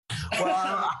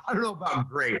Well, I don't know about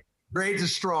great. Great's a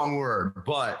strong word,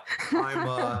 but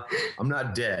I'm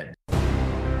not dead.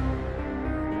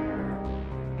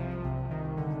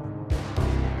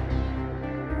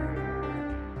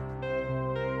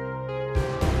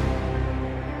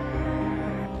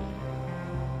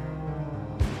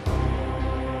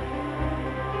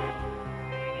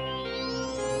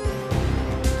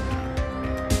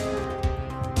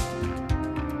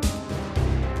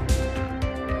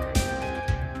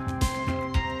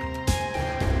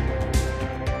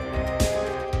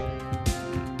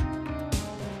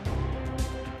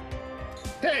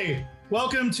 Hey,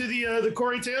 welcome to the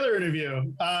Corey Taylor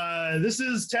interview. This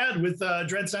is Ted with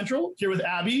Dread Central, here with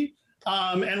Abby.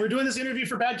 And we're doing this interview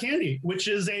for Bad Candy, which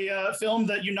is a film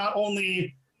that you not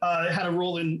only had a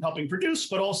role in helping produce,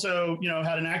 but also,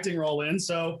 had an acting role in.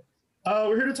 So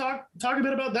we're here to talk a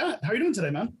bit about that. How are you doing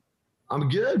today, man? I'm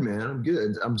good, man. I'm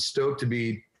good. I'm stoked to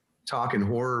be talking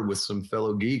horror with some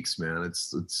fellow geeks, man.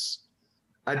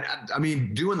 I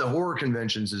mean, doing the horror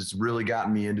conventions has really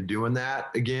gotten me into doing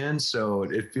that again. So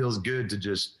it feels good to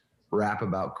just rap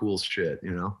about cool shit,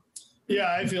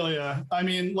 Yeah, I feel yeah. I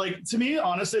mean, to me,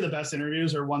 honestly, the best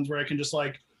interviews are ones where I can just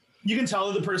you can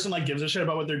tell that the person gives a shit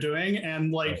about what they're doing,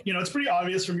 and it's pretty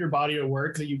obvious from your body of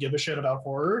work that you give a shit about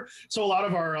horror. So a lot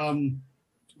of our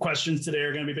questions today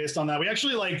are going to be based on that. We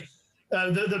actually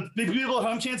the big people at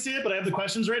home can't see it, but I have the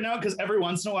questions right now because every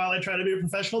once in a while I try to be a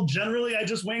professional. Generally, I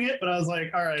just wing it, but I was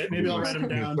like, all right, maybe I'll write them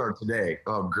down. Start today.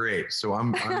 Oh, great. So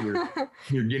I'm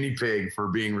your guinea pig for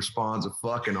being responsive.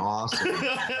 Fucking awesome.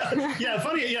 Yeah,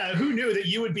 funny. Yeah, who knew that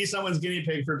you would be someone's guinea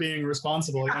pig for being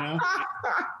responsible?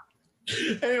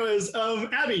 Anyways,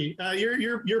 Abby,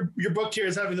 your book here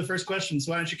is having the first question,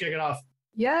 so why don't you kick it off?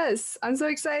 Yes, I'm so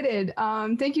excited.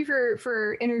 Thank you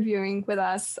for interviewing with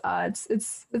us.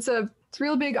 It's a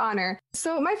real big honor.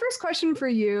 So my first question for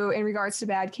you in regards to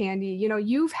Bad Candy,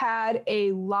 you've had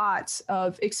a lot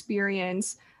of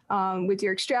experience with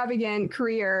your extravagant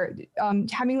career,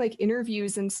 having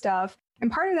interviews and stuff.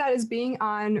 And part of that is being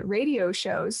on radio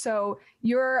shows. So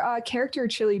your character,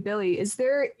 Chili Billy, is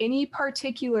there any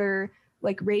particular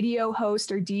radio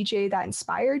host or DJ that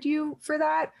inspired you for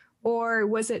that? Or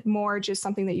was it more just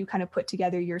something that you kind of put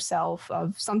together yourself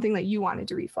of something that you wanted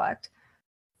to reflect?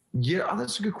 Yeah,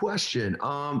 that's a good question.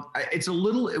 It was a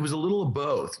little of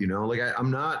both, I'm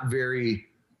not very,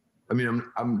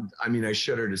 I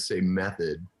shudder to say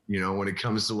method, when it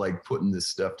comes to putting this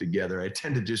stuff together. I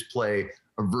tend to just play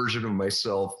a version of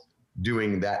myself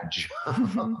doing that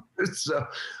job. So,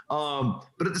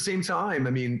 but at the same time,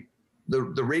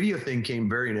 the radio thing came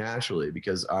very naturally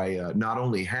because I not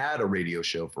only had a radio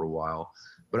show for a while,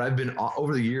 but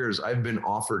over the years, I've been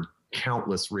offered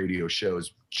countless radio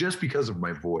shows just because of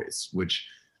my voice, which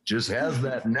just has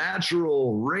that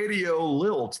natural radio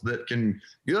lilt that can,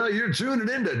 you're tuning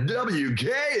into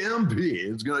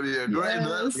WKMP. It's going to be a great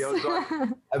night.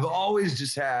 So I've always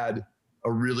just had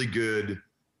a really good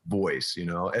voice,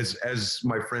 as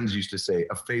my friends used to say,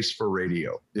 a face for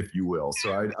radio, if you will.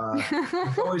 So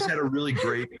I've always had a really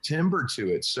great timbre to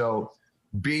it. So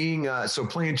playing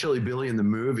Chili Billy in the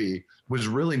movie was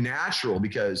really natural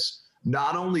because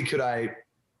not only could I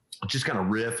just kind of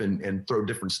riff and throw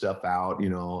different stuff out,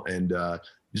 and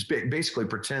just basically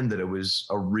pretend that it was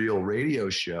a real radio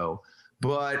show,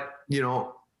 but,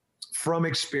 from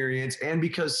experience and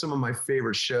because some of my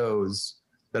favorite shows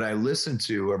that I listen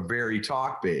to are very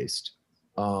talk based.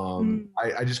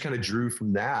 I just kind of drew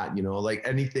from that,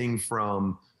 anything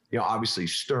from, obviously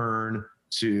Stern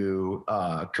to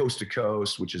Coast to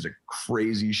Coast, which is a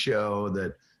crazy show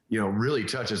that, really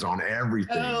touches on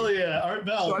everything. Hell yeah, Art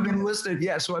Bell. So I've been listening.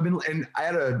 Yeah, and I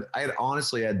had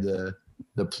honestly had the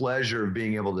pleasure of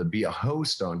being able to be a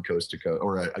host on Coast to Coast,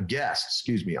 or a guest,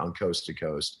 excuse me, on Coast to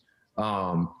Coast.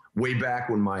 Way back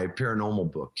when my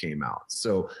paranormal book came out.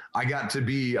 So I got to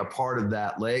be a part of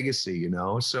that legacy,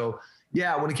 So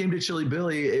yeah, when it came to Chili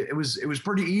Billy, it was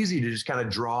pretty easy to just kind of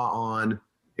draw on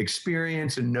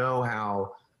experience and know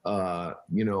how,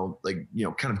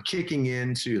 kind of kicking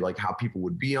into how people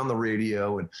would be on the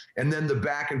radio. And then the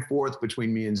back and forth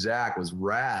between me and Zach was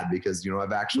rad because,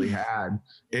 I've actually had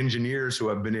engineers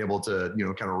who I've been able to,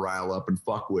 kind of rile up and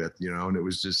fuck with, and it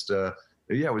was just,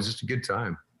 it was just a good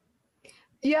time.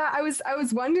 Yeah, I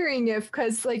was wondering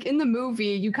because in the movie,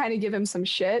 you kind of give him some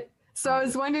shit. So I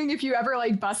was wondering if you ever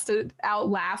busted out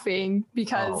laughing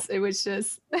because it was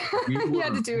just, you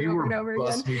had to do it over and over again.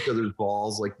 Busting each other's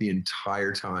balls the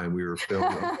entire time we were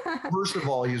filming. First of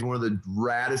all, he's one of the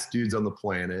raddest dudes on the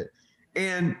planet.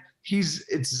 And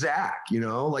it's Zach,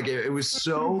 it was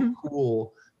so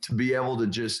cool to be able to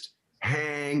just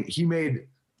hang. He made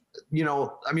you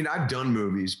know, I mean, I've done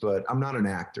movies, but I'm not an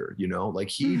actor, you know, like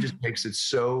he just makes it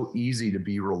so easy to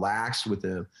be relaxed with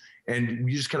him. And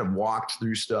we just kind of walked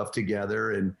through stuff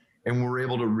together and we're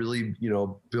able to really, you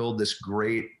know, build this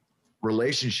great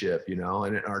relationship, you know,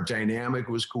 and our dynamic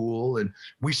was cool. And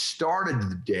we started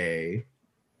the day,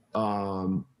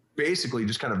 basically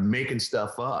just kind of making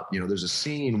stuff up. You know, there's a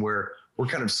scene where we're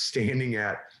kind of standing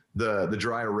at the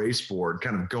dry erase board,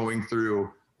 kind of going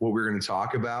through what we're going to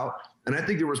talk about. And I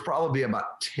think there was probably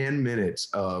about 10 minutes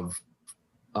of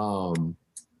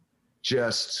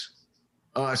just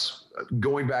us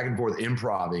going back and forth,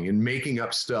 improvising and making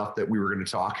up stuff that we were going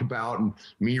to talk about, and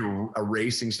me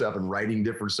erasing stuff and writing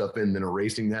different stuff in, and then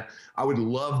erasing that. I would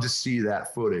love to see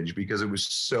that footage because it was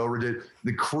so ridiculous.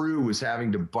 The crew was having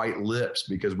to bite lips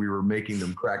because we were making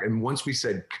them crack. And once we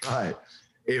said cut,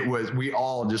 we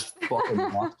all just fucking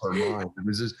lost our mind. It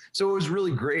was just, so it was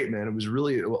really great, man. It was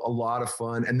really a lot of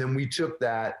fun. And then we took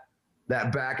that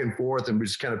back and forth and we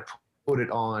just kind of put it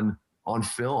on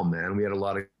film, man. We had a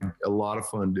lot of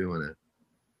fun doing it.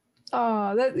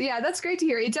 Oh, that's great to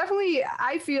hear. It definitely,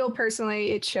 I feel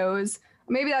personally, it shows.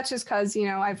 Maybe that's just because, you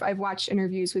know, I've watched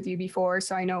interviews with you before,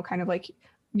 so I know kind of like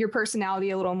your personality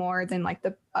a little more than like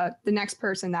the next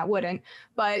person that wouldn't.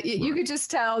 But you could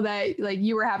just tell that like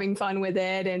you were having fun with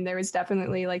it, and there was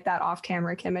definitely like that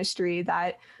off-camera chemistry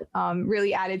that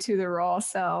really added to the role.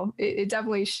 So it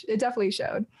definitely showed. I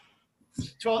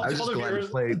was just glad to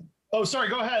play. Oh, sorry.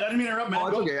 Go ahead. I didn't mean to interrupt, man. Oh,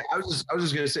 it's okay. I was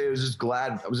just gonna say I was just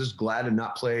glad to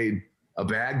not play a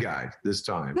bad guy this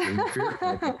time. And Fear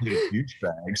Clinic played a huge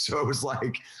bag, so it was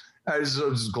like I was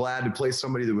just glad to play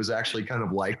somebody that was actually kind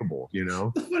of likable, you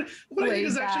know. What I think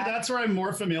is actually that's where I'm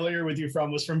more familiar with you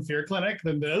from was from Fear Clinic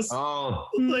than this. Oh,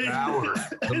 like, Bauer,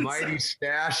 the mighty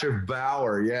stash of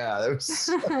Bauer. Yeah, that was.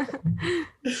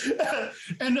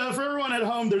 And for everyone at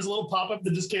home, there's a little pop-up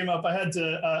that just came up. I had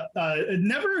to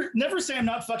never say I'm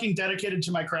not fucking dedicated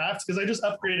to my craft, because I just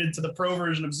upgraded to the pro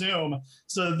version of Zoom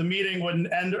so the meeting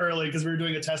wouldn't end early because we were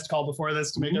doing a test call before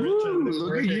this to make everything.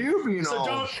 Look at you being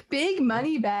all big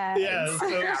money bag. Yeah, so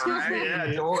yeah, right.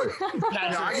 Yeah, totally.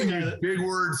 I can use big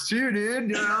words too, dude.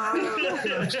 You know,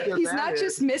 he's not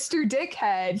just Mr.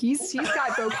 Dickhead. He's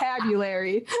got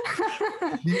vocabulary.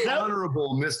 The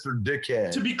honorable Mr.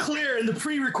 Dickhead. To be clear, in the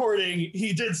pre-recording,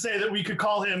 he did say that we could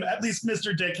call him at least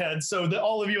Mr. Dickhead, so that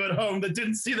all of you at home that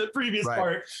didn't see the previous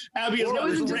part, Abby is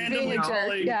not just randomly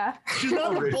calling. Yeah. She's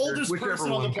not the boldest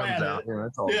person on the planet.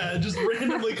 Yeah, just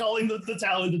randomly calling the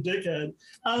talented Dickhead.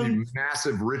 The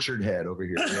massive Richard head over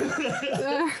here.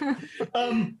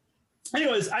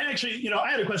 Anyways, I actually, you know, I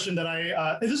had a question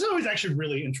that this always actually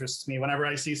really interests me whenever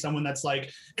I see someone that's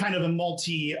like kind of a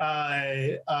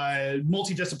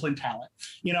multi-discipline talent.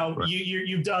 You know, right.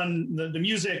 You've done the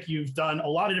music, you've done a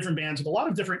lot of different bands with a lot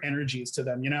of different energies to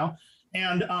them, you know?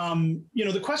 And, you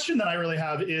know, the question that I really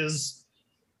have is,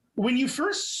 when you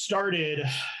first started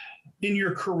in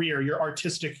your career, your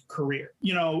artistic career,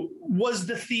 you know, was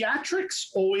the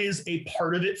theatrics always a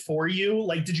part of it for you?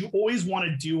 Like, did you always want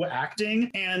to do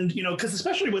acting? And, you know, because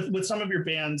especially with some of your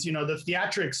bands, you know, the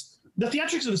theatrics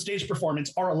of the stage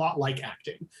performance are a lot like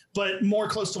acting, but more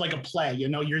close to like a play. You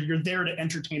know, you're there to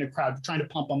entertain a crowd, trying to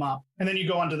pump them up. And then you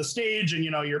go onto the stage and,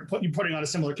 you know, you're putting on a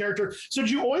similar character. So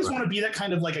do you always want to be that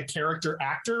kind of like a character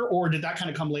actor, or did that kind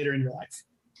of come later in your life?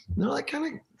 No, that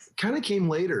kind of came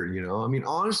later, you know. I mean,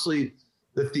 honestly,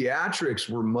 the theatrics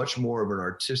were much more of an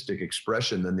artistic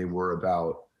expression than they were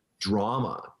about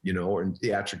drama, you know, or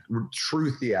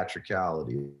true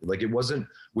theatricality. Like,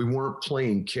 we weren't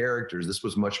playing characters. This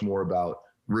was much more about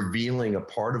revealing a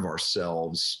part of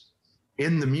ourselves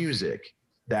in the music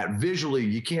that visually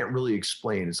you can't really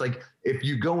explain. It's like if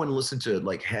you go and listen to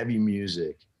like heavy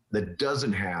music that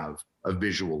doesn't have a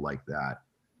visual like that,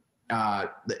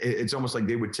 it's almost like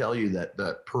they would tell you that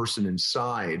the person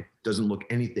inside doesn't look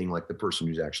anything like the person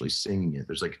who's actually singing it.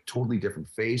 There's like a totally different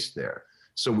face there.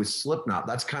 So with Slipknot,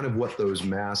 that's kind of what those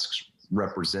masks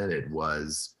represented,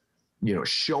 was, you know,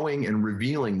 showing and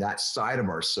revealing that side of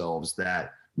ourselves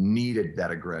that needed that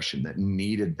aggression, that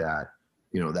needed that,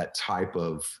 you know, that type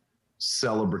of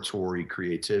celebratory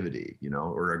creativity, you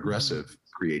know, or aggressive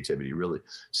creativity, really.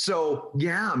 So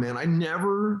yeah, man, I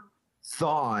never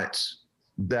thought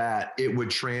that it would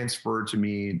transfer to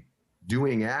me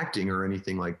doing acting or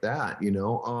anything like that, you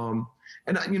know.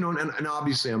 And you know, and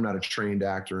obviously I'm not a trained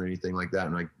actor or anything like that,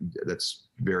 and that's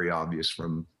very obvious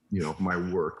from, you know, my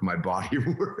work, my body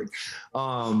work.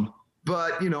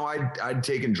 But you know, I'd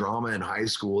taken drama in high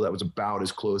school. That was about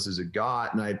as close as it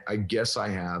got, and I guess I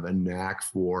have a knack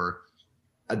for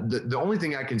the only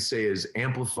thing I can say is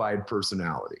amplified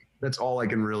personality. That's all I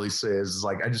can really say is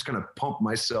like I just kind of pump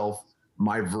myself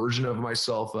my version of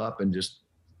myself up and just,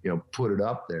 put it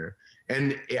up there.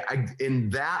 And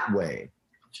in that way,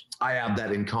 I have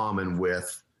that in common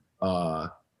with,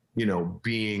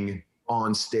 being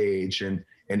on stage and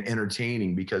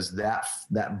entertaining, because that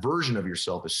version of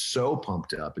yourself is so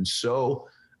pumped up and so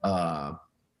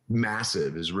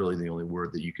massive is really the only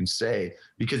word that you can say,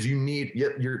 because you need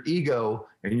your ego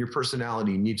and your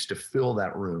personality needs to fill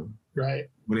that room. Right.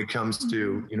 When it comes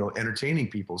to, entertaining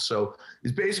people. So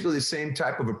it's basically the same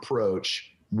type of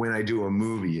approach when I do a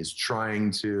movie, is trying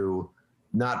to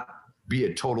not be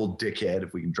a total dickhead,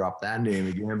 if we can drop that name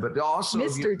again, but also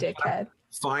Mr. Dickhead.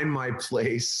 Find my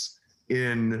place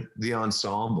in the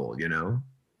ensemble,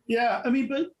 Yeah. I mean,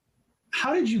 but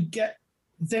how did you get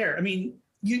there? I mean,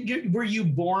 were you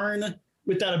born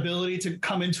with that ability to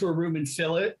come into a room and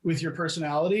fill it with your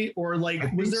personality, or like,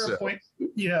 was there a point?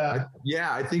 Yeah.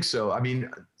 I think so. I mean,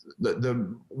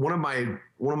 the one of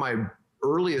my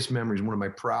earliest memories, one of my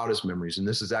proudest memories, and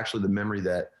this is actually the memory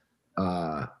that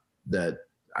I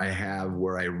have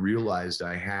where I realized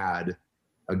I had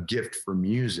a gift for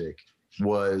music,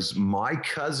 was my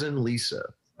cousin Lisa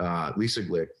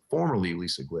Glick, formerly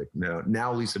Lisa Glick,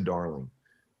 now Lisa Darling.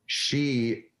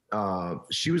 She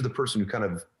was the person who kind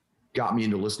of got me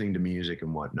into listening to music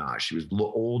and whatnot. She was a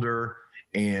little older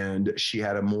and she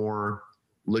had a more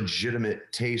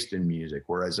legitimate taste in music,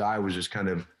 whereas I was just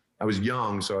I was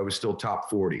young, so I was still top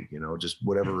 40, just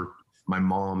whatever my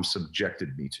mom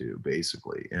subjected me to,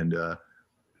 basically. And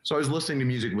so I was listening to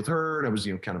music with her, and I was,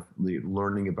 kind of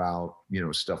learning about,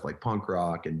 stuff like punk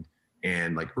rock and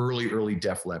like early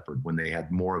Def Leppard, when they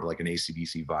had more of like an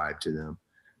AC/DC vibe to them.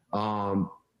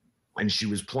 And she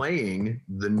was playing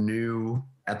the new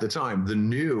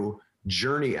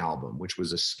Journey album, which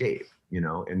was Escape,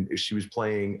 and she was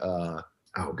playing,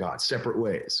 Separate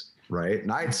Ways, right?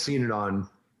 And I had seen it on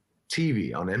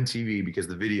TV, on MTV, because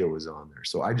the video was on there.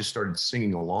 So I just started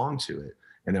singing along to it,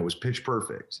 and that was Pitch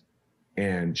Perfect.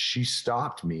 And she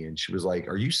stopped me and she was like,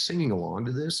 "Are you singing along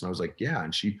to this?" And I was like, "Yeah."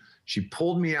 And she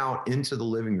pulled me out into the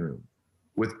living room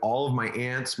with all of my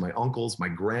aunts, my uncles, my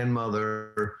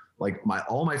grandmother, like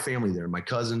all my family there, my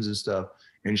cousins and stuff.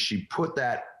 And she put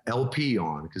that LP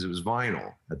on, because it was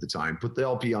vinyl at the time. Put the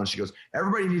LP on. She goes,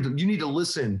 "Everybody you need to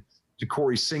listen to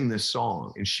Corey sing this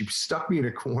song." And she stuck me in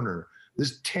a corner.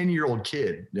 This 10-year-old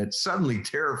kid that's suddenly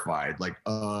terrified, like,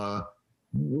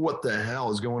 what the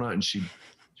hell is going on? And she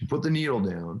put the needle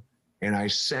down, and I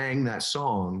sang that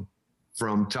song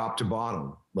from top to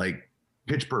bottom, like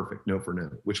pitch perfect, note for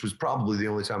note, which was probably the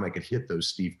only time I could hit those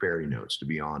Steve Perry notes, to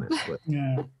be honest. But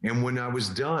Yeah. And when I was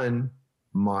done,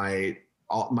 my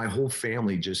whole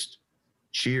family just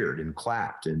cheered and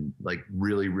clapped and like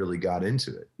really, really got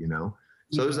into it,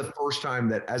 So it was the first time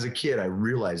that as a kid, I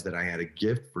realized that I had a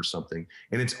gift for something,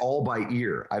 and it's all by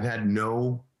ear. I've had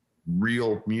no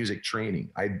real music training.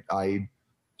 I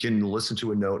can listen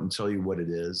to a note and tell you what it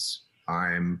is.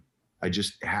 I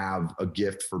just have a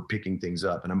gift for picking things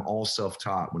up, and I'm all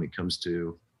self-taught when it comes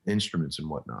to instruments and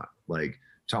whatnot. Like,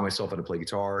 taught myself how to play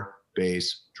guitar,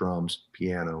 bass, drums,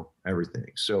 piano,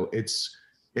 everything. So it's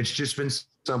just been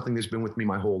something that's been with me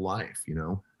my whole life,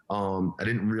 I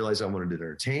didn't realize I wanted to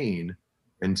entertain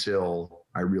until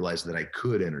I realized that I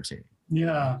could entertain.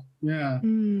 Yeah. Yeah.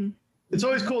 Mm. It's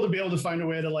always cool to be able to find a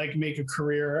way to like make a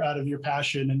career out of your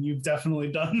passion. And you've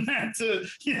definitely done that to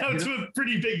a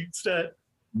pretty big extent.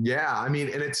 Yeah. I mean,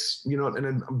 and it's, and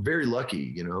I'm very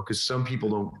lucky, because some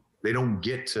people don't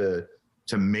get to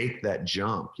make that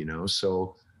jump,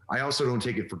 so I also don't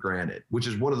take it for granted, which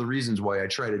is one of the reasons why I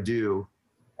try to do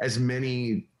as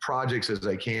many projects as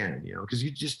I can, because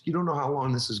you don't know how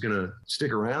long this is going to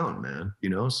stick around, man,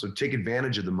 so take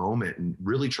advantage of the moment and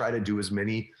really try to do as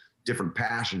many different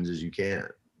passions as you can.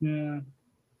 Yeah.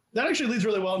 That actually leads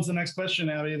really well into the next question,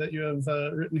 Abby, that you have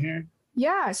written here.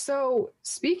 Yeah. So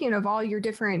speaking of all your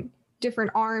different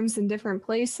arms and different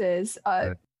places,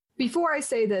 before I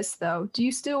say this though, do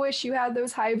you still wish you had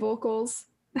those high vocals?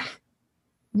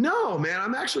 No, man,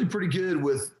 I'm actually pretty good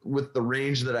with the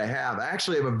range that I have. I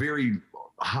actually have a very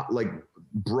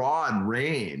broad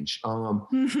range.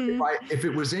 If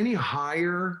it was any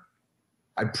higher,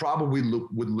 I probably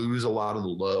would lose a lot of the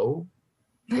low.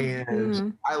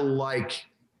 And I like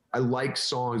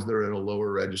songs that are in a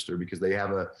lower register because they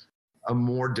have a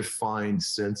more defined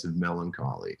sense of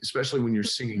melancholy, especially when you're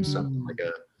singing something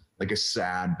like a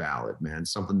sad ballad, man,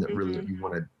 something that really you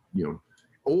want to,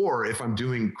 or if I'm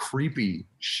doing creepy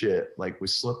shit like with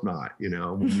Slipknot,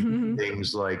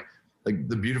 things like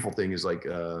the beautiful thing is like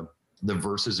the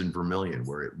verses in Vermilion,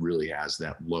 where it really has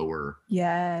that lower,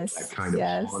 that kind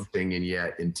of haunting and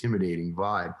yet intimidating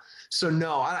vibe. So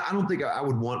no, I don't think I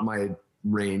would want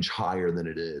range higher than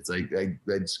it is.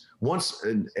 That's once,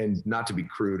 and not to be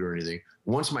crude or anything,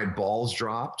 once my balls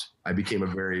dropped, I became a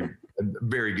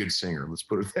very good singer. Let's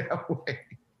put it that way.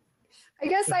 I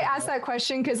guess I asked that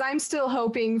question because I'm still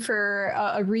hoping for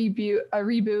a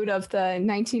reboot of the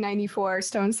 1994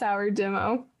 Stone Sour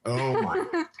demo. Oh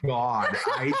my God.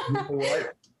 You know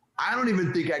what? I don't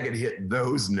even think I could hit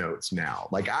those notes now.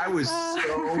 Like I was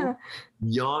so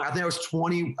young. I think I was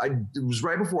 20. It was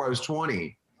right before I was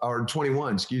 20 or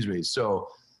 21, excuse me. So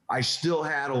I still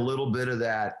had a little bit of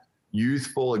that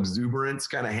youthful exuberance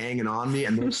kind of hanging on me.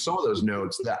 And there's some of those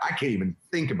notes that I can't even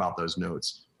think about those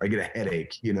notes. I get a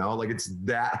headache, you know, like it's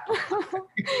that.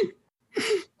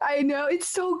 I know, it's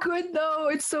so good though.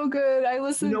 It's so good. I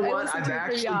listen. You know what? I listen to it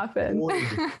pretty often.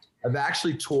 I've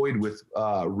actually toyed with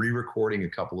re-recording a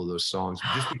couple of those songs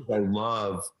just because I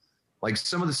love, like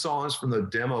some of the songs from the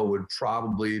demo would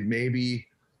probably maybe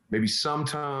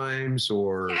sometimes,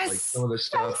 or like some of the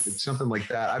stuff, something like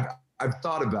that. I've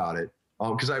thought about it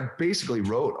because I basically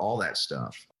wrote all that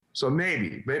stuff. So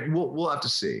maybe we'll have to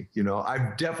see. You know,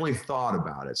 I've definitely thought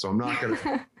about it. So I'm not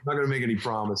gonna make any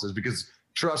promises because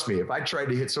trust me, if I tried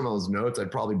to hit some of those notes,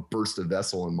 I'd probably burst a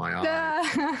vessel in my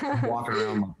eye, walking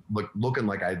around looking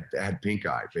like I had pink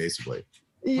eye, basically.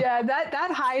 Yeah,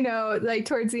 that high note, like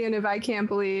towards the end of I Can't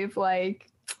Believe, like,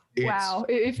 wow,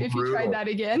 if you tried that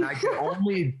again. I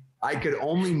could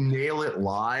only nail it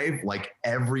live like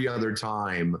every other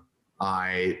time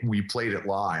we played it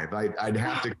live. I'd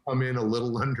have to come in a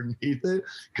little underneath it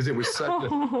because it was such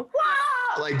a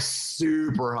like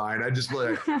super high, and I just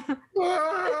like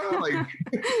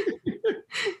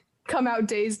come out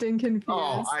dazed and confused.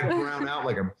 Oh, I'd brown out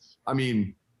like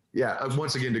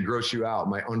once again, to gross you out,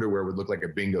 my underwear would look like a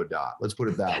bingo dot. Let's put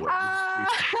it that way.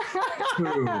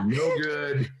 No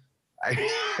good.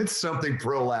 It's something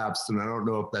prolapsed, and I don't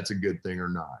know if that's a good thing or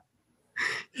not.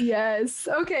 Yes.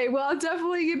 Okay. Well, I'll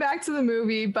definitely get back to the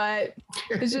movie, but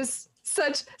it's just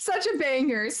such a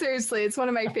banger. Seriously, it's one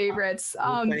of my favorites.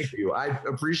 Well, thank you. I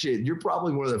appreciate it. You're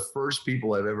probably one of the first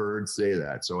people I've ever heard say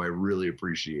that, so I really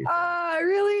appreciate that.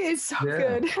 Really? It's so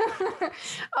good.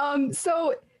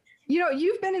 So, you know,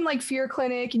 you've been in like Fear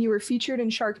Clinic and you were featured in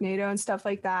Sharknado and stuff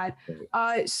like that.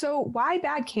 So why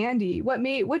Bad Candy?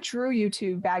 What drew you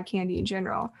to Bad Candy in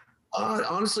general?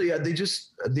 Honestly, they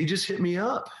just hit me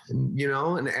up and, you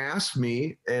know, and asked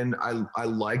me, and I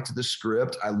liked the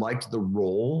script. I liked the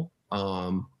role.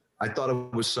 I thought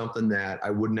it was something that I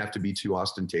wouldn't have to be too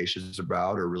ostentatious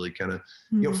about, or really kind of,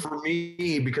 you know, for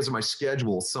me, because of my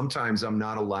schedule, sometimes I'm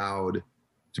not allowed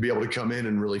to be able to come in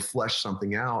and really flesh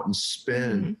something out and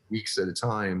spend weeks at a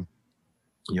time,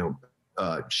 you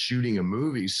know, shooting a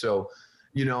movie. So,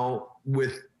 you know,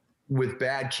 with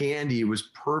Bad Candy, it was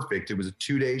perfect. It was a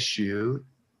 2-day shoot.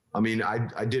 I mean,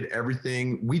 I did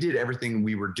everything. We did everything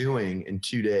we were doing in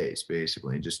 2 days,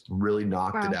 basically, and just really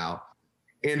knocked it out.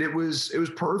 And it was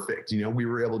perfect. You know, we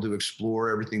were able to explore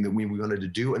everything that we wanted to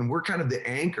do, and we're kind of the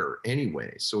anchor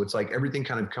anyway. So it's like everything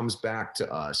kind of comes back to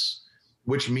us,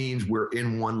 which means we're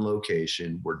in one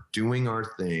location. We're doing our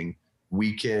thing.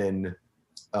 We can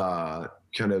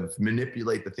kind of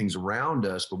manipulate the things around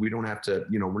us, but we don't have to,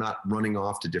 you know, we're not running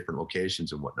off to different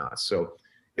locations and whatnot. So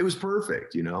it was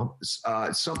perfect, you know.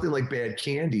 Something like Bad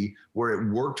Candy, where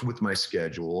it worked with my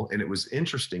schedule and it was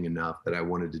interesting enough that I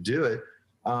wanted to do it.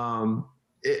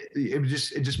 It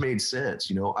just made sense,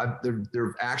 you know. There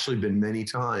have actually been many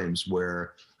times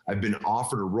where I've been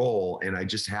offered a role and I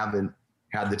just haven't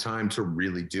had the time to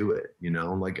really do it, you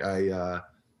know. Like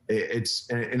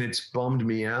it's bummed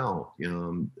me out, you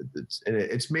know.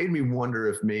 It's made me wonder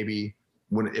if maybe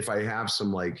if I have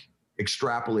some like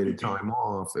extrapolated time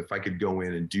off, if I could go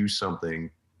in and do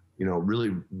something, you know,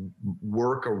 really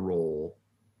work a role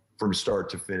from start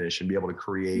to finish and be able to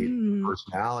create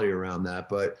personality around that.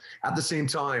 But at the same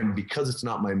time, because it's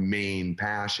not my main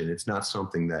passion, it's not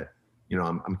something that, you know,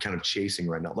 I'm kind of chasing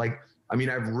right now. Like, I mean,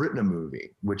 I've written a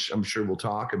movie, which I'm sure we'll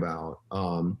talk about.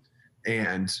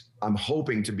 And I'm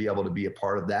hoping to be able to be a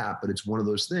part of that. But it's one of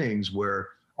those things where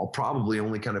I'll probably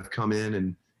only kind of come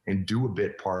in and do a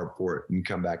bit part for it and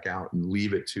come back out and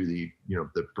leave it to the, you know,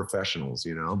 the professionals,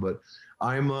 you know. But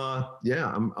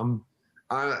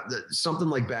something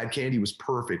like Bad Candy was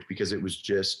perfect because it was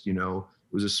just, you know,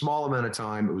 it was a small amount of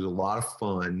time. It was a lot of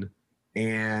fun,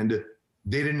 and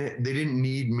they didn't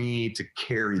need me to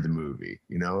carry the movie,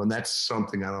 you know, and that's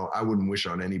something I wouldn't wish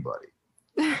on anybody.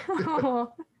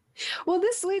 Well,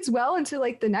 this leads well into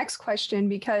like the next question,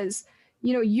 because,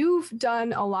 you know, you've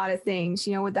done a lot of things,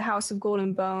 you know, with the House of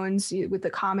Golden Bones, with the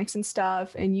comics and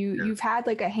stuff, and you've had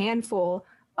like a handful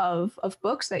of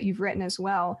books that you've written as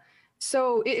well.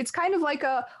 So it's kind of like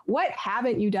a what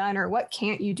haven't you done or what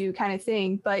can't you do kind of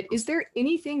thing. But is there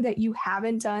anything that you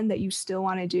haven't done that you still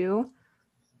want to do?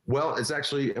 Well, it's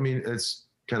actually, I mean, it's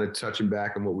kind of touching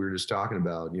back on what we were just talking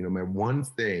about. You know, my one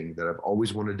thing that I've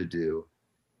always wanted to do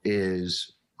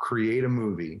is create a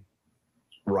movie,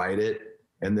 write it,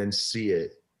 and then see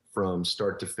it from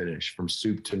start to finish, from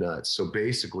soup to nuts. So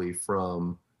basically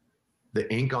from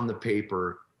the ink on the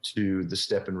paper to the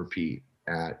step and repeat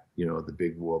at, you know, the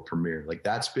big world premiere. Like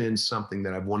that's been something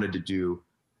that I've wanted to do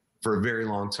for a very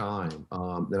long time.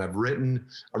 That I've written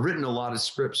a lot of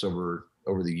scripts over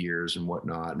the years and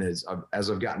whatnot. And as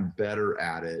I've gotten better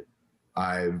at it,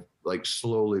 I've like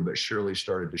slowly but surely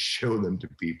started to show them to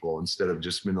people instead of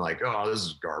just been like, oh, this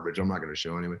is garbage, I'm not going to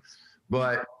show anyway.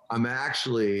 But I'm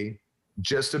actually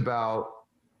just about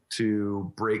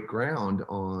to break ground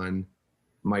on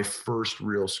my first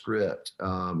real script,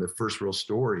 the first real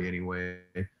story anyway.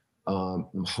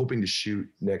 I'm hoping to shoot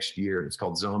next year. It's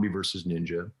called Zombie versus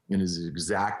Ninja, and is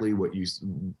exactly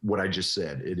what I just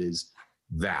said. It is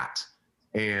that,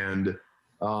 and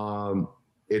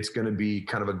it's going to be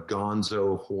kind of a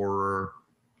gonzo horror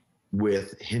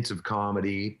with hints of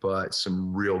comedy, but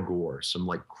some real gore, some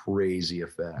like crazy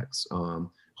effects.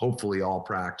 Hopefully, all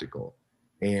practical,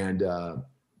 and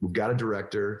we've got a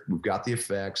director, we've got the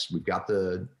effects, we've got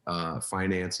the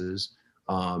finances.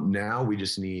 Now we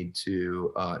just need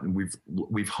to,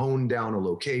 we've honed down a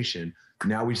location.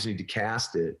 Now we just need to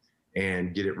cast it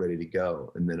and get it ready to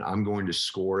go. And then I'm going to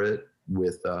score it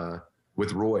with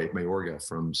Roy Mayorga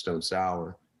from Stone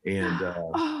Sour. And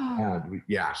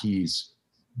yeah, he's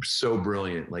so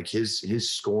brilliant. Like his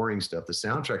scoring stuff, the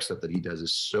soundtrack stuff that he does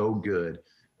is so good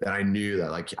that I knew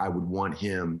that like I would want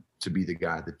him to be the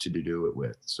guy to do it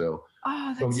with. So,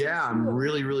 yeah, so cool. I'm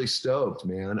really, really stoked,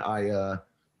 man.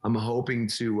 I'm hoping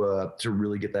to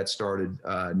really get that started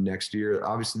next year.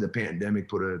 Obviously, the pandemic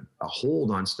put a hold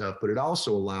on stuff, but it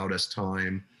also allowed us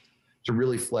time to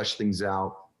really flesh things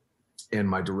out. And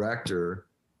my director,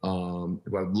 who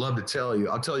I'd love to tell you,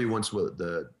 I'll tell you once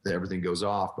the everything goes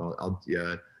off.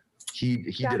 He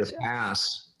did a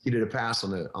pass. He did a pass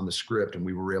on the script, and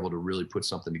we were able to really put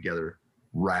something together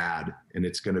rad. And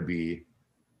it's going to be.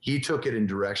 He took it in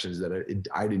directions that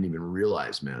I didn't even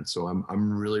realize, man. So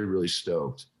I'm really, really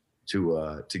stoked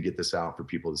to get this out for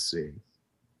people to see.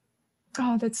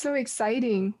 Oh, that's so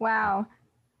exciting! Wow.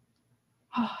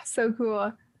 Oh, so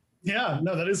cool. Yeah,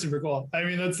 no, that is super cool. I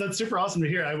mean, that's super awesome to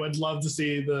hear. I would love to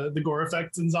see the gore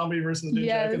effects in Zombie versus Ninja.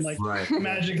 Yes. I can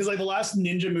imagine, because like the last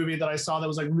Ninja movie that I saw that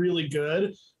was like really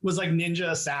good was like Ninja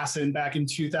Assassin back in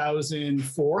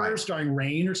 2004, starring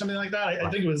Rain or something like that. I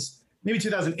think it was maybe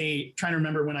 2008. Trying to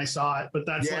remember when I saw it, but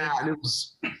that's and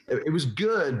it was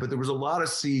good, but there was a lot of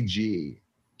CG.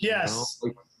 Yes. You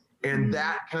know? And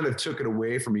that kind of took it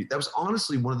away from me. That was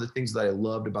honestly one of the things that I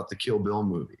loved about the Kill Bill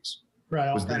movies.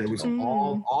 Right. Was that it was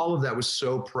all of that was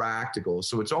so practical.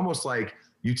 So it's almost like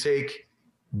you take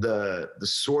the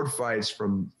sword fights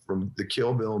from the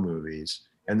Kill Bill movies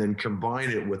and then combine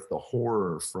it with the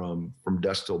horror from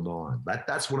Dusk Till Dawn.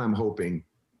 That's what I'm hoping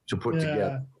to put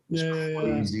together. This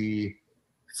crazy,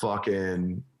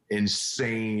 fucking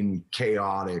insane,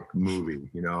 chaotic movie.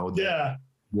 You know.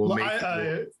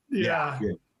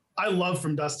 I love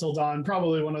From Dusk Till Dawn.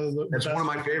 Probably one of the That's best one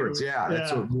of my favorites. Yeah.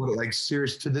 That's like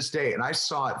serious to this day. And I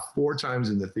saw it 4 times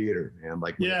in the theater, man.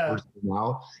 Like when it first came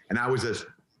out, and I was just.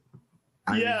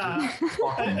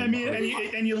 I mean,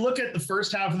 and you look at the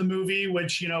first half of the movie,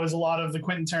 which, you know, is a lot of the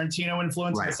Quentin Tarantino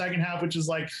influence. And the second half, which is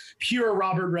like pure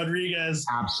Robert Rodriguez.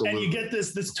 Absolutely. And you get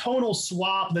this tonal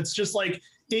swap that's just like,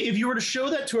 if you were to show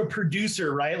that to a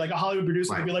producer, right, like a Hollywood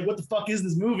producer, they'd be like, what the fuck is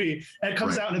this movie? And it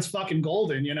comes out and it's fucking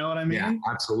golden, you know what I mean? Yeah,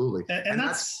 absolutely. And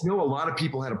that's, you know, a lot of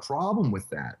people had a problem with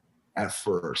that at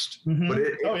first, but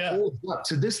it holds up.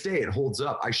 To this day, it holds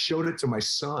up. I showed it to my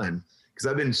son because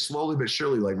I've been slowly but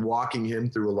surely like walking him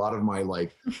through a lot of my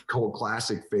like cult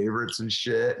classic favorites and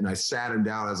shit. And I sat him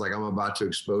down. I was like, I'm about to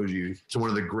expose you to one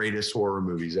of the greatest horror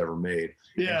movies ever made.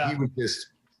 Yeah. And he was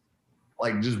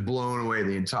just blown away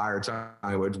the entire time,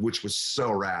 which was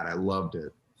so rad. I loved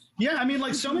it. Yeah, I mean,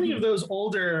 like so many of those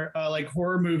older like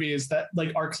horror movies that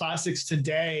like are classics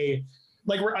today,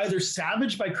 like were either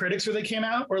savaged by critics when they came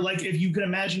out, or like if you could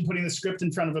imagine putting the script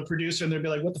in front of a producer and they'd be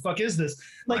like, "What the fuck is this?"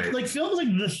 Like films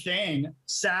like The Thing,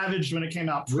 savaged when it came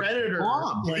out. Predator, it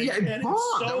bombed.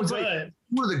 So that was good. Like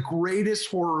one of the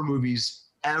greatest horror movies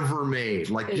ever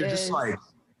made. Like you're just like,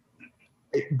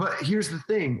 but here's the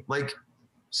thing, like.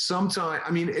 Sometimes,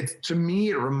 I mean, to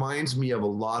me, it reminds me of a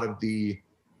lot of the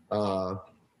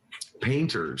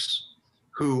painters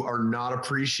who are not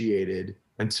appreciated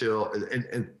until,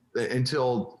 and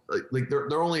like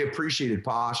they're only appreciated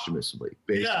posthumously,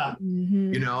 basically. Yeah.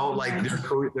 Mhm. You know, like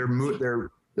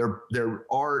their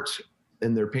art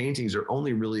and their paintings are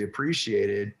only really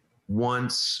appreciated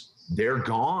once they're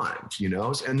gone, you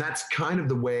know? And that's kind of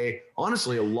the way,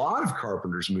 honestly, a lot of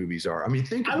Carpenter's movies are. I mean,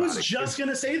 think about it. I was just going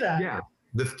to say that. Yeah.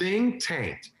 The Thing,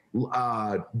 tanked.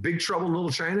 Big Trouble in Little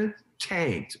China,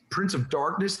 tanked. Prince of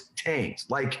Darkness, tanked.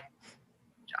 Like,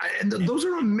 those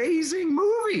are amazing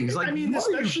movies. Like, I mean, what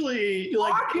especially are you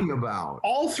like talking about?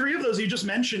 all three of those you just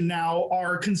mentioned now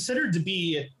are considered to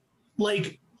be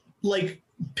like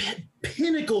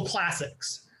pinnacle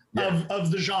classics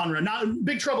of the genre. Not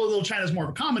Big Trouble in Little China is more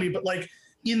of a comedy, but like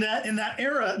in that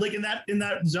era, like in that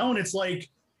zone, it's like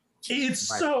it's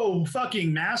right. So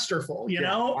fucking masterful, you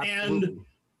know? Absolutely. And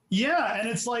yeah, and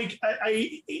it's like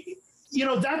I you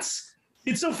know,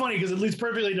 it's so funny because it leads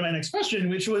perfectly to my next question,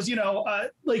 which was, you know,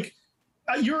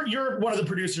 you're one of the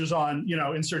producers on, you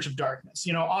know, In Search of Darkness.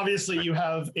 You know, obviously you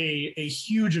have a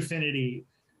huge affinity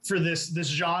for this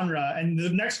genre. And the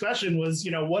next question was,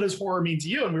 you know, what does horror mean to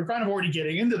you? And we were kind of already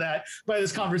getting into that by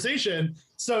this conversation.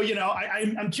 So, you know,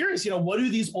 I'm curious, you know, what do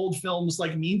these old films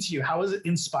like mean to you? How has it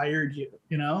inspired you,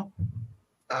 you know?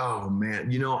 Oh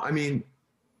man, you know, I mean,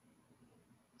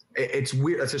 it's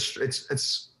weird.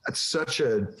 It's such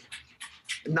a,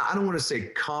 I don't want to say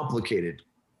complicated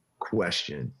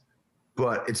question,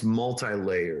 but it's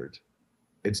multi-layered.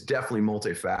 It's definitely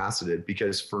multifaceted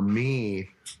because for me,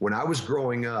 when I was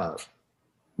growing up,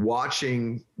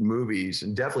 watching movies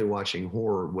and definitely watching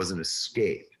horror was an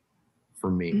escape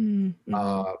for me. Mm-hmm.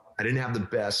 I didn't have the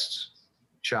best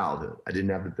childhood. I didn't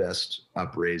have the best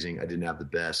upraising. I didn't have the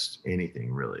best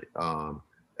anything really.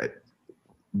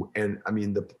 And I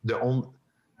mean,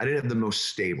 I didn't have the most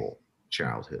stable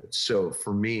childhood. So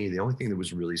for me, the only thing that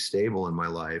was really stable in my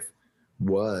life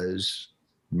was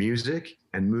music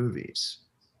and movies.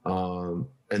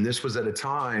 And this was at a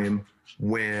time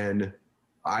when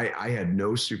I had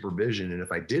no supervision. And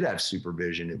if I did have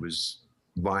supervision, it was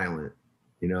violent,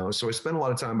 you know? So I spent a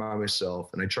lot of time by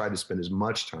myself and I tried to spend as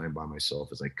much time by myself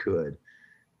as I could.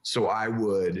 So I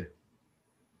would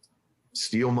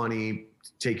steal money,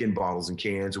 take in bottles and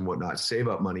cans and whatnot, save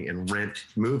up money and rent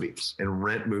movies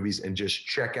and just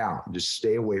check out and just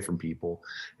stay away from people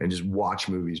and just watch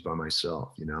movies by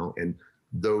myself, you know? And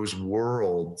those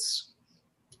worlds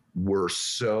were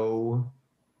so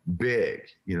big,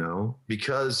 you know,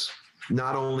 because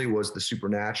not only was the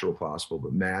supernatural possible,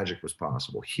 but magic was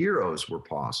possible. Heroes were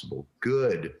possible.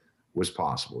 Good was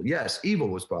possible. Yes, evil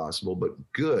was possible, but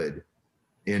good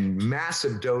in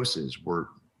massive doses were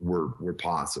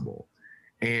possible.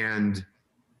 And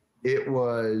it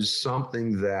was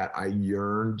something that I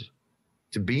yearned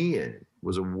to be in. It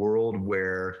was a world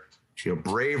where, you know,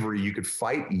 bravery, you could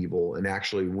fight evil and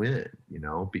actually win, you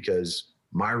know, because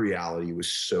my reality was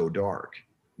so dark,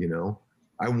 you know.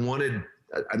 I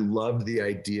loved the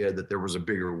idea that there was a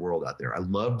bigger world out there. I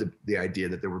loved the idea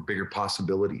that there were bigger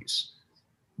possibilities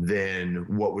than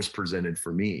what was presented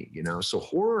for me, you know. So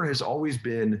horror has always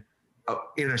been,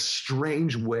 in a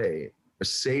strange way, a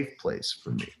safe place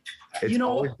for me. It's, you know,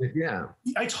 always been, yeah.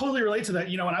 I totally relate to that.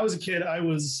 You know, when I was a kid, I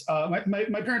was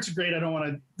my parents are great. I don't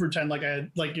want to pretend like I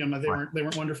had, like, you know, they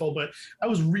weren't wonderful, but I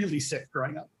was really sick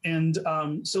growing up, and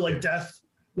so like death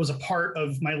was a part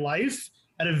of my life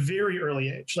at a very early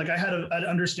age. Like I had an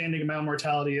understanding of my own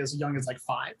mortality as young as like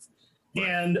 5. Right.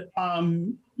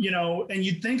 And, you know, and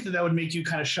you'd think that would make you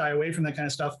kind of shy away from that kind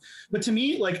of stuff. But to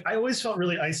me, like, I always felt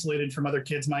really isolated from other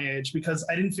kids my age because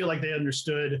I didn't feel like they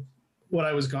understood what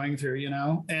I was going through, you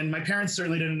know, and my parents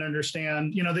certainly didn't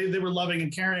understand, you know, they were loving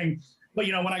and caring. But,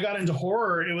 you know, when I got into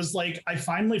horror, it was like, I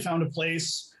finally found a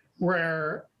place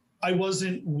where I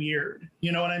wasn't weird,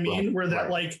 you know what I mean? Right, where that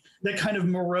like that kind of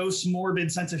morose,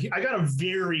 morbid sense of I got a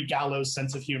very gallows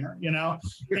sense of humor, you know,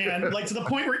 and like to the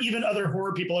point where even other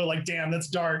horror people are like, "Damn, that's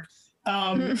dark."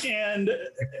 And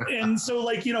so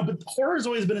like, you know, but horror has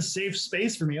always been a safe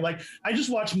space for me. Like I just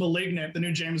watched *Malignant*, the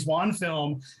new James Wan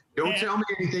film. Don't tell me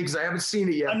anything because I haven't seen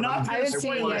it yet. I haven't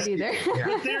seen it yet either.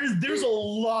 Yeah. There's a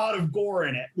lot of gore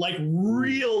in it, like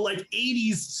real like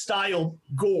 80s style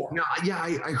gore. No, yeah,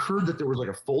 I heard that there was like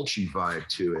a Fulci vibe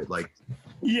to it, like.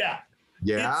 Yeah.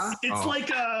 Yeah.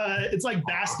 It's like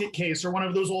Basket Case or one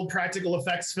of those old practical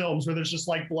effects films where there's just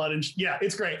like blood and yeah,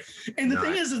 it's great. And the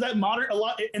thing is that a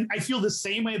lot, and I feel the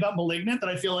same way about *Malignant* that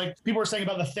I feel like people are saying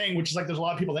about *The Thing*, which is like there's a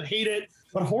lot of people that hate it,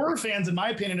 but horror fans, in my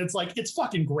opinion, it's like it's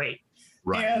fucking great.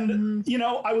 Right. And, you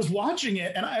know, I was watching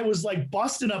it and I was like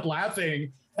busting up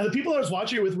laughing. And the people I was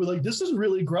watching it with were like, this is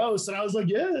really gross. And I was like,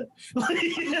 yeah. Like,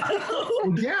 you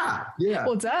know? Yeah.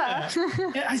 Well, duh.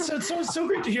 Yeah. So it's so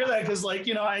great to hear that because, like,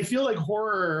 you know, I feel like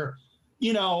horror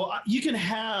you know, you can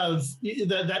have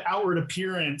that outward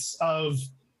appearance of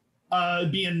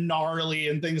being gnarly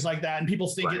and things like that, and people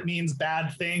think it means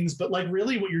bad things, but like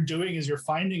really what you're doing is you're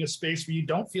finding a space where you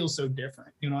don't feel so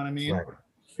different. You know what I mean? Right.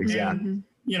 Exactly. And,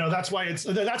 you know, that's why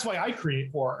I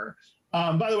create horror.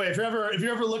 By the way, if you're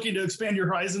ever looking to expand your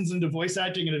horizons into voice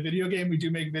acting in a video game, we do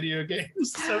make video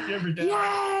games. So if you ever did,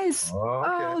 yes.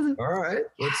 Okay. All right.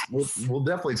 We'll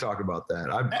definitely talk about that.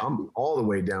 I'm all the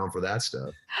way down for that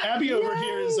stuff. Abby over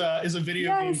here is a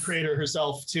video game creator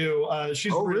herself too.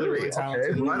 She's really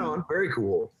talented. Okay. Right on. Very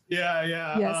cool. Yeah.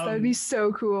 Yes, that would be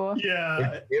so cool.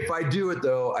 Yeah. If I do it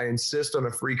though, I insist on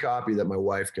a free copy that my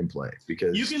wife can play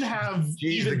because you can have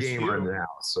she's the gamer in the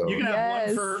house. So you can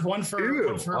have one for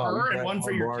her and one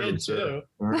for your kid too.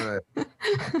 All right.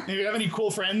 If you have any cool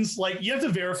friends, like you have to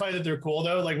verify that they're cool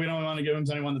though. Like we don't want to give them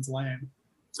to anyone that's lame.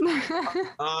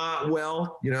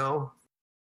 Well, you know.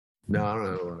 No, I don't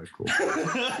know. A lot of cool.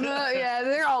 Yeah,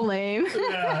 they're all lame.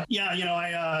 Yeah. You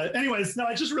know, anyways, no,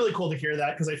 it's just really cool to hear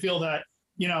that because I feel that,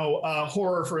 you know,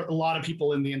 horror for a lot of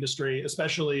people in the industry,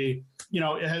 especially, you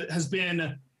know, it has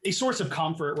been a source of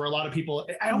comfort where a lot of people,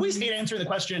 I always hate answering the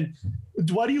question,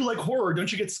 why do you like horror?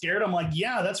 Don't you get scared? I'm like,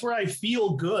 yeah, that's where I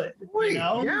feel good. Wait, you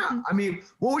know? Yeah. I mean,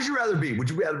 what would you rather be? Would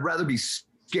you rather be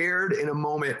scared in a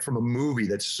moment from a movie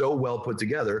that's so well put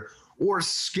together, or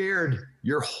scared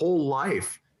your whole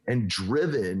life and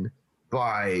driven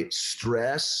by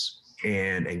stress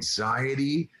and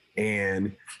anxiety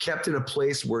and kept in a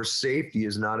place where safety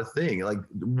is not a thing? Like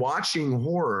watching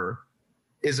horror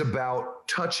is about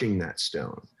touching that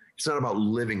stone. It's not about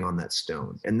living on that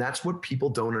stone. And that's what people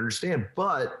don't understand.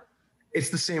 But it's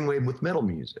the same way with metal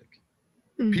music.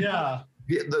 Yeah.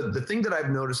 The thing that I've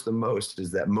noticed the most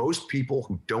is that most people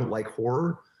who don't like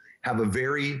horror have a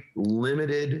very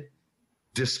limited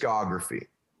discography.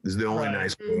 This is the only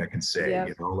nice thing I can say. Yeah.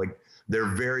 You know, like they're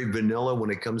very vanilla when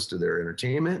it comes to their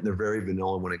entertainment. They're very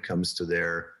vanilla when it comes to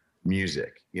their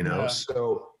music, you know?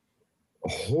 So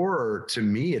horror, to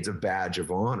me, it's a badge of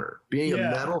honor. Being a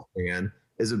metal fan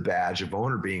is a badge of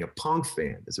honor. Being a punk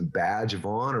fan is a badge of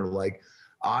honor. Like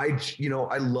I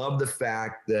love the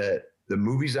fact that the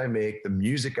movies I make, the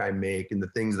music I make, and the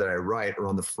things that I write are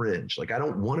on the fringe. Like I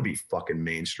don't want to be fucking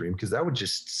mainstream because that would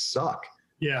just suck.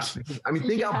 Yeah. I mean,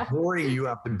 think how boring you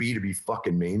have to be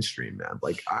fucking mainstream, man.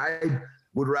 Like I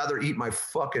would rather eat my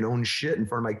fucking own shit in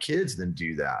front of my kids than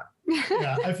do that.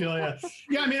 Yeah, I feel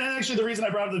yeah. I mean, actually, the reason I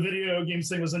brought up the video games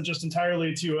thing wasn't just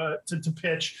entirely to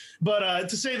pitch, but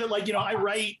to say that, like, you know, I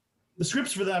write the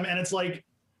scripts for them, and it's like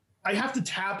I have to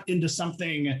tap into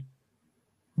something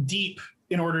deep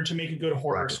in order to make a good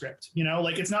horror script. You know,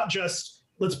 like it's not just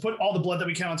let's put all the blood that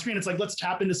we can on screen. It's like let's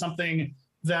tap into something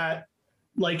that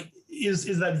like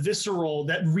is that visceral,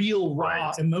 that real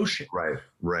raw emotion.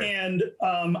 Right. And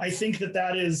I think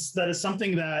that is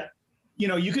something that, you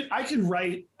know, you can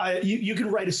write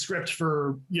a script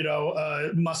for, you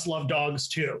know, Must Love Dogs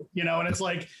too, you know, and it's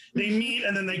like they meet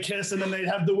and then they kiss and then they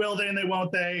have the will they and they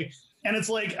won't they. And it's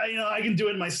like, you know, I can do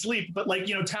it in my sleep, but like,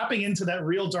 you know, tapping into that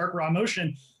real dark raw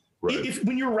emotion. If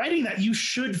when you're writing that, you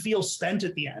should feel spent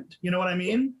at the end. You know what I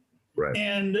mean? Right.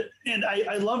 And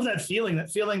I love that feeling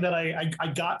that I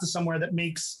got to somewhere that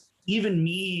makes even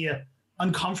me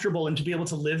uncomfortable, and to be able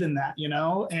to live in that, you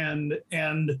know, and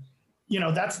you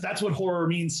know, that's what horror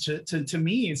means to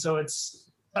me. So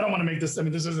it's, I don't want to make this, I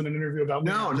mean, this isn't an interview about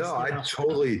me.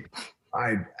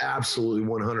 I absolutely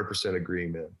 100% agree,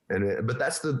 man. But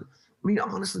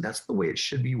honestly, that's the way it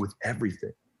should be with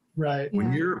everything. Right.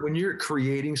 When you're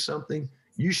creating something,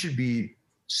 you should be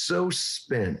so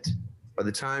spent by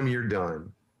the time you're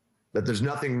done that there's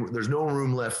no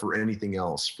room left for anything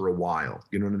else for a while.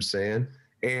 You know what I'm saying?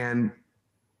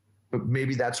 But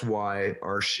maybe that's why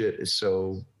our shit is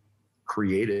so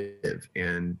creative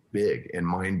and big and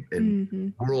mind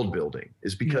and world building,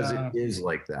 is because it is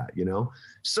like that, you know?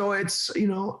 So it's, you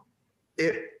know,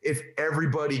 if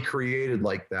everybody created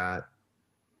like that,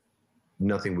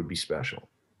 nothing would be special.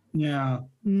 Yeah.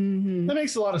 That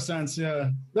makes a lot of sense.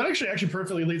 Yeah. That actually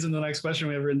perfectly leads into the next question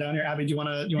we have written down here. Abby, do you want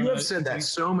to? You have said that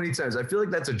so many times. I feel like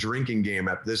that's a drinking game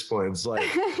at this point. It's like,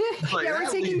 we're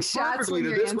taking shots when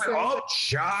you're answering. Oh,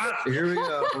 shot. Here we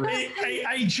go.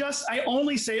 I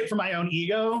only say it for my own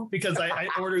ego because I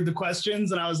ordered the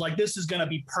questions and I was like, this is going to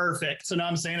be perfect. So now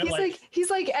I'm saying it he's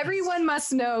like, everyone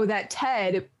must know that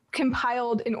Ted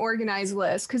compiled an organized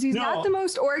list because he's not the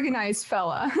most organized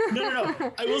fella. No.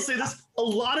 I will say this: a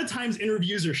lot of times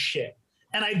interviews are shit,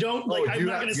 And I don't like, I'm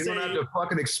not going to say. You don't have to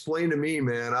fucking explain to me,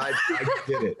 man. I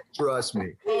get it. Trust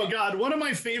me. Oh God. One of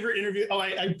my favorite interviews. Oh,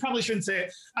 I probably shouldn't say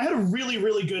it. I had a really,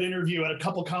 really good interview at a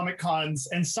couple Comic Cons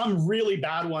and some really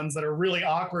bad ones that are really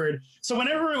awkward. So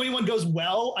whenever anyone goes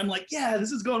well, I'm like, yeah,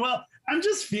 this is going well. I'm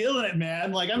just feeling it,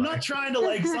 man. Like, I'm not trying to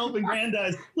like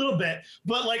self-aggrandize a little bit,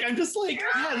 but like, I'm just like,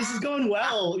 yeah, this is going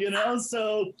well, you know?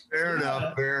 So fair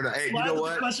enough. Hey, you know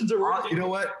what? Questions are working. You know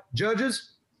what?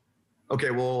 Judges? Okay,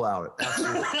 we'll allow it.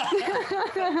 Absolutely.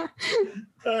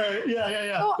 All right.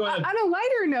 Yeah. Well, Go ahead. on a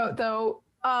lighter note, though,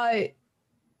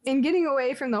 in getting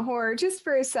away from the horror, just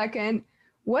for a second,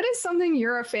 what is something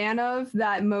you're a fan of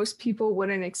that most people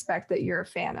wouldn't expect that you're a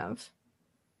fan of?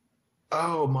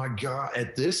 Oh my God.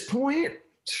 At this point,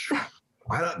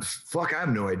 I have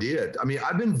no idea. I mean,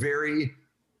 I've been very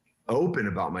open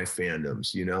about my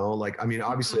fandoms, you know? Like, I mean,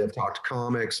 obviously I've talked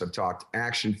comics, I've talked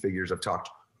action figures, I've talked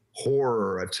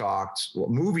horror, I've talked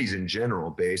movies in general,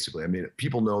 basically. I mean,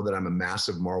 people know that I'm a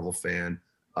massive Marvel fan.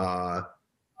 I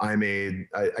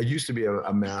used to be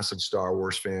a massive Star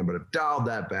Wars fan, but I've dialed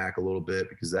that back a little bit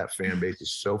because that fan base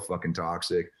is so fucking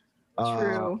toxic.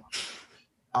 True.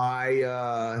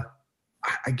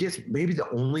 I guess maybe the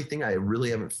only thing I really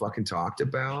haven't fucking talked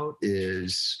about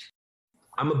is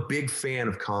I'm a big fan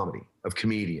of comedy, of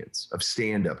comedians, of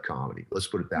stand-up comedy. Let's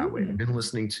put it that way. I've been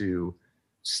listening to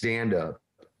stand-up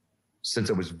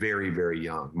since I was very, very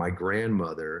young. My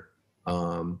grandmother,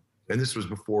 and this was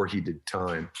before he did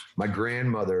time, my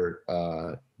grandmother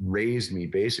raised me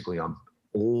basically on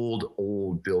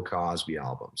old Bill Cosby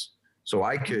albums. So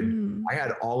I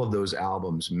had all of those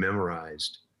albums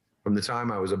memorized from the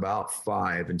time I was about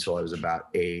 5 until I was about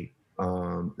 8.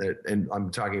 And I'm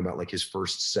talking about like his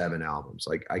first 7 albums.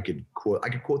 Like I could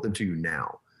quote them to you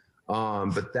now.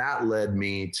 But that led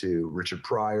me to Richard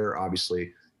Pryor,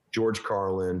 obviously, George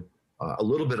Carlin, a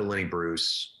little bit of Lenny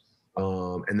Bruce.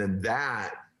 And then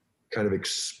that kind of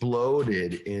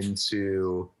exploded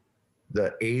into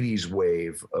the 80s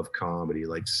wave of comedy,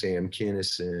 like Sam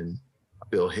Kinison,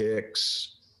 Bill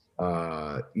Hicks,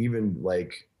 even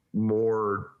like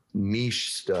more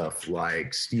niche stuff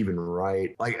like Stephen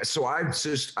Wright. Like, so I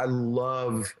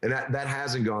love, and that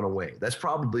hasn't gone away. That's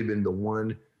probably been the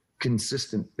one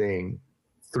consistent thing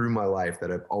through my life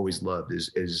that I've always loved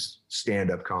is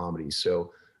stand-up comedy.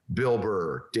 So Bill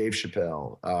Burr, Dave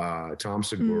Chappelle, Tom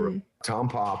Segura, Tom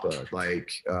Papa, like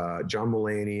John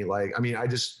Mulaney. Like, I mean,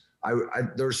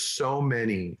 there's so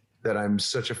many that I'm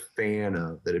such a fan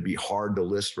of that it'd be hard to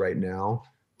list right now.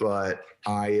 But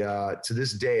to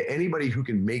this day, anybody who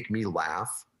can make me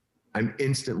laugh, I'm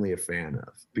instantly a fan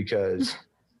of, because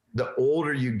the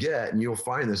older you get, and you'll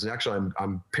find this, and actually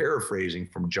I'm paraphrasing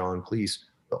from John Cleese,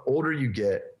 the older you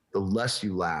get, the less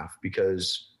you laugh,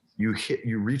 because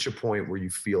you reach a point where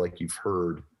you feel like you've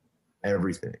heard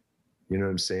everything. You know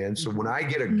what I'm saying? So when I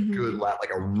get a good laugh, like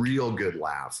a real good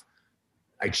laugh,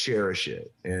 I cherish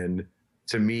it. And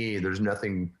to me, there's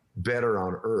nothing better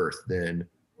on earth than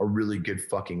a really good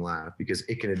fucking laugh, because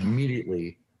it can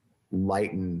immediately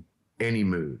lighten any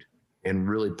mood and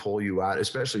really pull you out,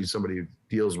 especially somebody who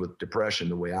deals with depression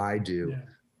the way I do.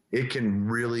 Yeah. It can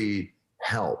really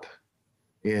help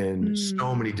in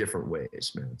so many different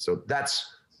ways, man. So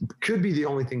could be the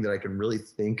only thing that I can really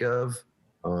think of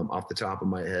off the top of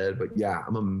my head. But yeah,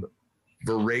 I'm a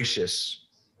voracious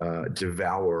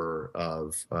devourer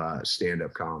of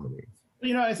stand-up comedy.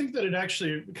 You know, I think that it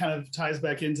actually kind of ties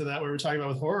back into that what we're talking about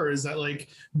with horror, is that like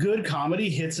good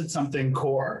comedy hits at something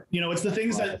core. You know, it's the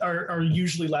things that are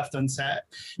usually left unsaid.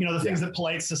 You know, the things that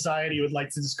polite society would like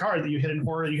to discard that you hit in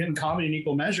horror, you hit in comedy in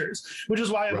equal measures, which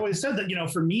is why I've always said that, you know,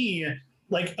 for me,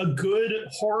 like a good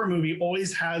horror movie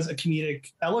always has a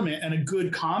comedic element, and a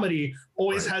good comedy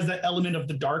always has that element of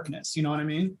the darkness. You know what I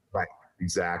mean? Right.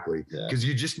 Exactly. Because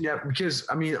you just never, because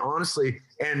I mean, honestly,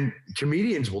 and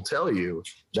comedians will tell you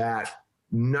that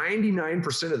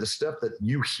 99% of the stuff that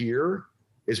you hear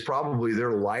is probably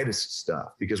their lightest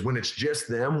stuff, because when it's just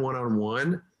them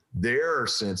one-on-one, their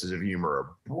senses of humor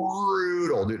are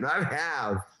brutal, dude. And I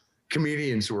have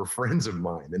comedians who are friends of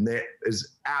mine, and that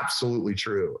is absolutely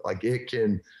true. Like it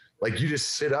can, like you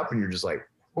just sit up and you're just like,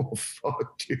 oh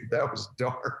fuck, dude, that was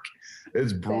dark.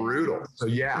 It's brutal. So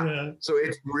yeah. So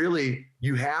it's really,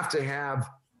 you have to have,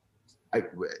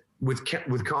 with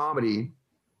comedy,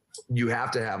 you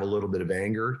have to have a little bit of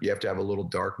anger. You have to have a little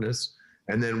darkness.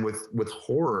 And then with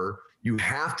horror, you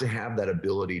have to have that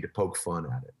ability to poke fun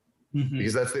at it,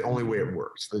 because that's the only way it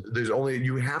works.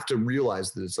 You have to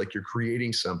realize that it's like you're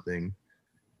creating something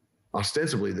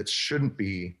ostensibly that shouldn't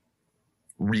be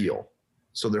real.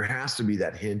 So there has to be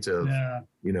that hint of,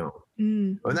 you know,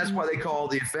 and that's why they call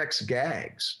the effects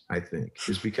gags, I think,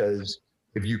 is because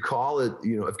if you call it,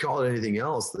 if call it anything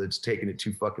else, that's taking it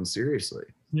too fucking seriously.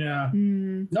 Yeah.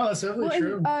 No, that's definitely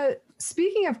true. And,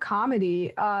 speaking of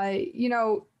comedy, I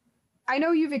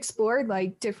know you've explored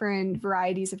like different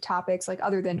varieties of topics, like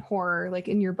other than horror, like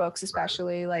in your books,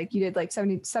 especially like you did like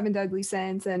 77 Deadly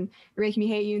Sins and You're Making Me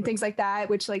Hate You and things like that,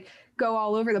 which like go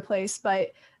all over the place.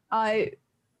 But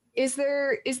is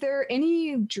there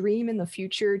any dream in the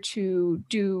future to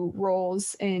do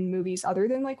roles in movies other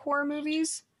than like horror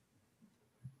movies?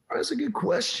 That's a good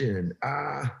question.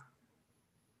 I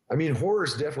mean, horror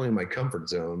is definitely in my comfort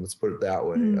zone. Let's put it that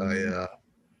way.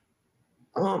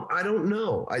 I don't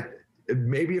know.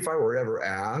 Maybe if I were ever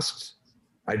asked,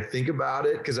 I'd think about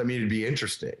it, because I mean, it'd be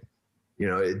interesting.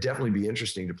 It'd definitely be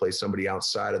interesting to play somebody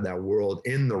outside of that world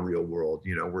in the real world.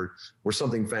 Where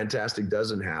something fantastic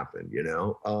doesn't happen.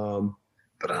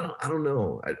 But I don't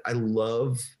know. I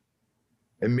love,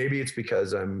 and maybe it's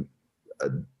because I'm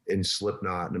in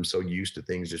Slipknot and I'm so used to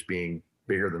things just being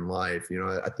bigger than life.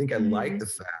 I think I like the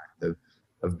fact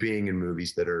of being in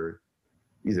movies that are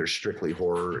either strictly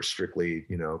horror or strictly,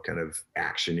 kind of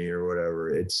actiony or whatever.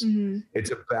 It's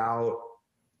about,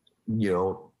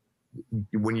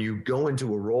 when you go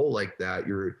into a role like that,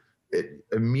 you're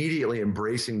immediately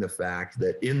embracing the fact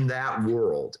that in that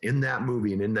world, in that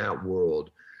movie and in that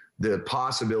world, the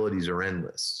possibilities are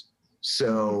endless.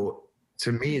 So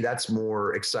to me, that's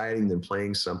more exciting than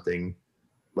playing something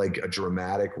like a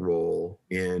dramatic role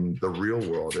in the real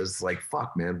world. It's like,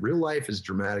 fuck, man, real life is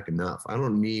dramatic enough. I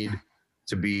don't need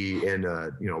to be in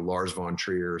Lars von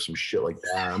Trier or some shit like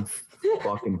that. I'm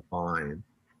fucking fine.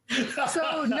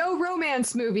 So no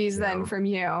romance movies then from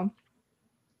you.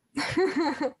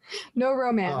 No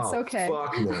romance. Okay.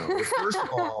 Fuck no.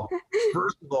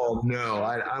 First of all, no.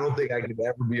 I don't think I could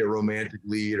ever be a romantic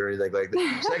lead or anything like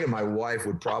that. Second, my wife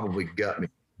would probably gut me.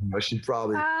 She'd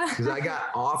probably, because I got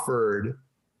offered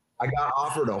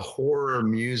a horror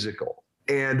musical,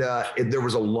 and there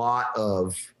was a lot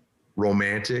of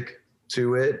romantic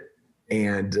to it,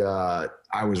 and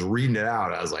I was reading it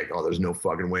out. I was like, oh, there's no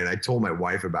fucking way. And I told my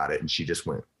wife about it, and she just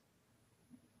went.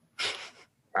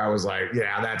 I was like,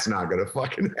 yeah, that's not gonna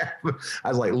fucking happen. I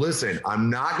was like, listen, I'm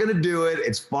not gonna do it.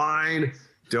 It's fine.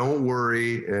 Don't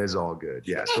worry. It's all good.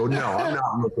 Yeah. So no, I'm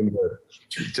not looking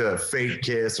to fake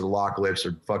kiss or lock lips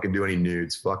or fucking do any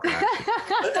nudes. Fuck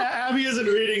that. Abby isn't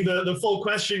reading the full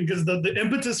question, because the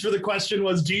impetus for the question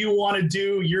was, do you want to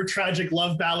do your tragic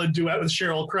love ballad duet with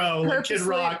Sheryl Crow, like Kid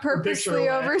Rock, purposely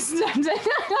overstepped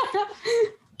it?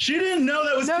 She didn't know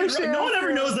that was Kid Rock. No one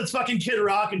ever knows that's fucking Kid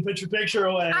Rock and Picture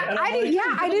Away. I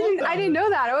didn't know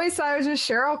that. I always thought it was just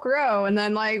Sheryl Crow, and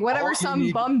then like whatever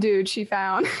bum dude she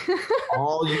found.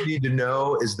 All you need to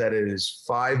know is that it is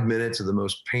 5 minutes of the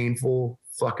most painful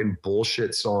fucking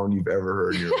bullshit song you've ever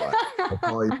heard in your life. That's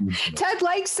all you need to know. Ted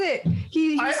likes it.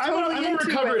 I'm a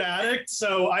recovered addict,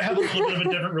 so I have a little bit of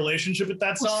a different relationship with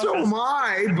that song. So am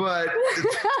I, but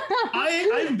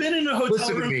I've been in a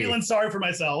hotel room feeling sorry for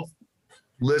myself.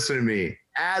 Listen to me.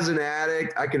 As an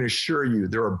addict, I can assure you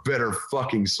there are better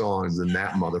fucking songs than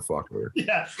that motherfucker.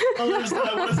 Yeah. Well, there's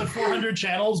what is it, 400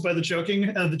 Channels by the Choking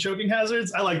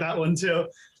Hazards. I like that one too.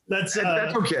 That's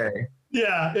okay.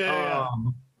 Yeah. Yeah.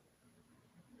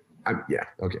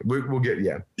 Okay. We'll get.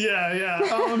 Yeah.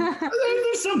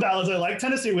 There's some ballads I like.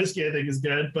 Tennessee Whiskey I think is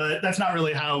good, but that's not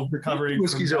really how recovering.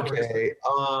 Whiskey's okay.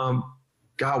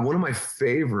 God, one of my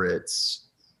favorites.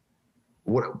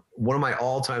 One of my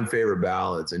all-time favorite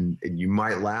ballads, and you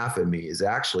might laugh at me, is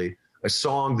actually a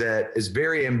song that is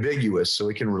very ambiguous, so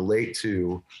it can relate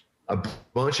to a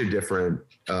bunch of different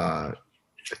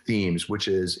themes, which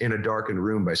is "In a Darkened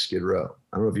Room" by Skid Row.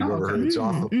 I don't know if you've ever heard it. It's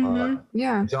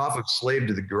off of Slave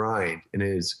to the Grind, and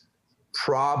is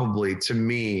probably, to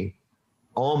me,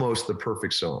 almost the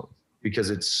perfect song,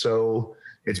 because it's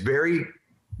very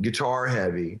guitar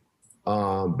heavy,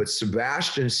 but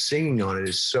Sebastian singing on it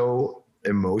is so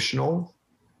emotional,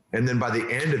 and then by the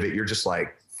end of it you're just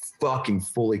like fucking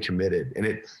fully committed. And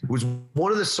it was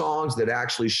one of the songs that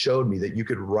actually showed me that you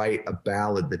could write a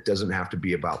ballad that doesn't have to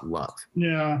be about love.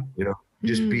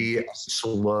 Just be a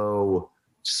slow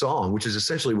song, which is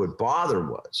essentially what Bother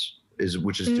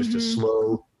which is just a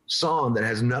slow song that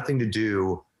has nothing to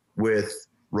do with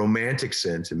romantic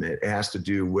sentiment. It has to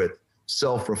do with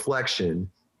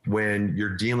self-reflection when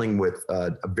you're dealing with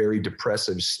a very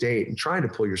depressive state and trying to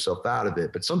pull yourself out of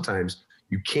it. But sometimes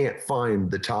you can't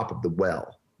find the top of the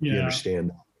well. You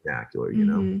understand that vernacular,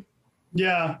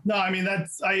 Yeah. No, I mean,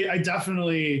 I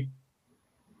definitely,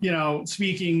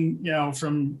 speaking,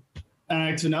 from an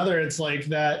act to another, it's like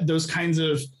that, those kinds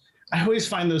of, I always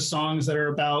find those songs that are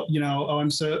about, oh, I'm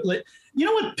so like,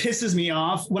 what pisses me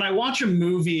off when I watch a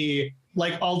movie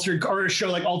like or a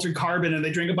show like Altered Carbon, and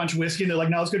they drink a bunch of whiskey and they're like,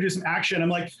 now let's go do some action. I'm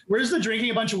like, where's the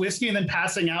drinking a bunch of whiskey and then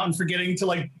passing out and forgetting to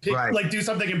like do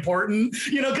something important,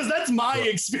 because that's my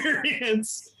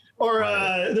experience. Or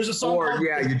there's a song called,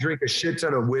 you drink a shit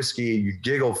ton of whiskey, you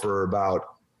giggle for about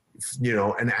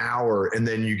an hour, and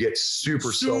then you get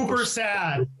super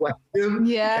sad. Yes. And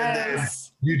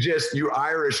then you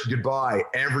Irish goodbye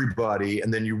everybody,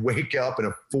 and then you wake up in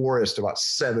a forest about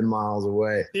 7 miles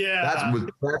away. Yeah.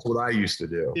 That's what I used to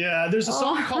do. Yeah. There's a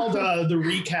song called The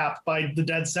Recap by the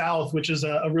Dead South, which is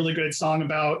a really good song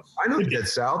about. I know the Dead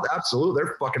South. Absolutely.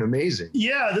 They're fucking amazing.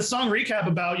 Yeah. The song Recap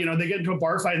about, they get into a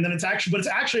bar fight, and then it's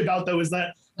actually about, though, is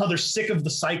that how they're sick of the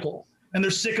cycle. And they're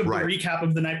sick of the recap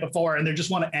of the night before, and they just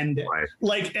want to end it. Right.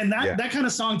 That kind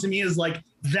of song to me is like,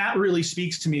 that really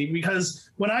speaks to me,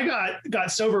 because when I got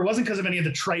sober, it wasn't because of any of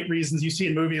the trite reasons you see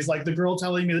in movies, like the girl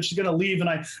telling me that she's going to leave and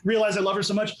I realized I love her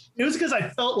so much. It was because I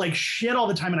felt like shit all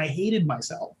the time and I hated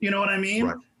myself. You know what I mean?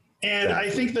 Right. And I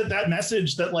think that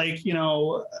message that, like,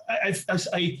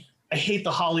 I hate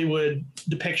the Hollywood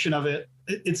depiction of it.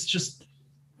 It's just,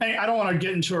 I don't want to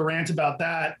get into a rant about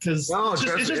that, because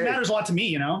it just matters a lot to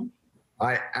me,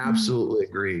 I absolutely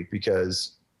agree,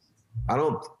 because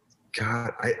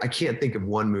I can't think of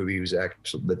one movie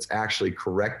that's actually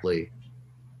correctly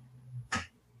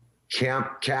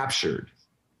captured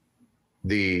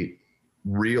the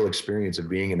real experience of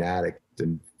being an addict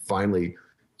and finally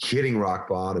hitting rock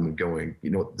bottom and going,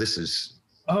 this is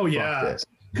this.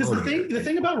 Because the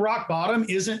thing about rock bottom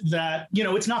isn't that,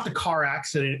 it's not the car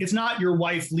accident. It's not your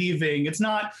wife leaving. It's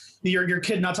not your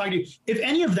kid not talking to you. If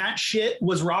any of that shit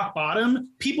was rock bottom,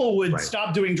 people would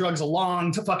stop doing drugs a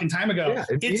long fucking time ago.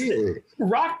 Yeah,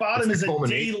 rock bottom is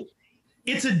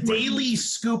a daily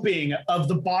scooping of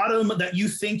the bottom that you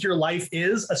think your life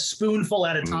is, a spoonful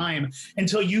at a time,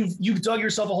 until you've dug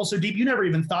yourself a hole so deep you never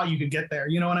even thought you could get there.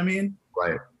 You know what I mean?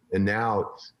 Right. And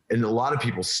a lot of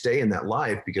people stay in that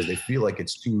life because they feel like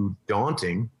it's too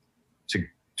daunting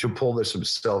to pull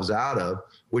themselves out of,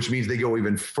 which means they go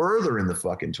even further in the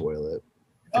fucking toilet.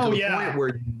 To the point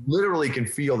where you literally can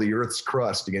feel the earth's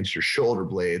crust against your shoulder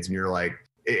blades, and you're like,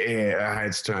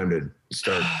 it's time to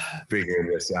start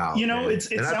figuring this out.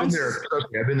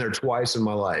 I've been there twice in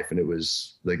my life, and it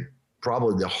was like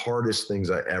probably the hardest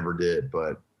things I ever did,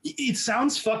 but it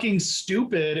sounds fucking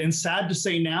stupid and sad to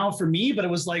say now for me, but it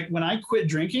was like, when I quit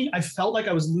drinking, I felt like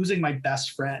I was losing my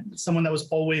best friend, someone that was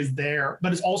always there,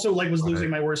 but it's also like was losing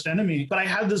my worst enemy. But I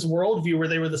had this worldview where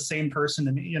they were the same person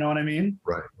to me. You know what I mean?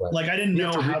 Right. Like, I didn't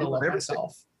know how to love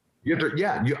myself. You have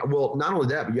to, well, not only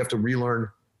that, but you have to relearn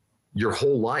your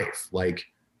whole life, like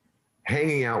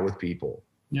hanging out with people,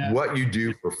 what you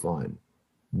do for fun,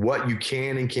 what you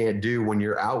can and can't do when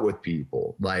you're out with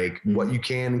people, like what you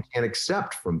can and can't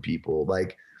accept from people.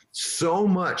 Like, so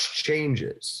much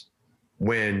changes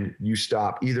when you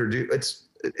stop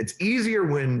it's easier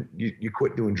when you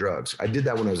quit doing drugs. I did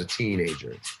that when I was a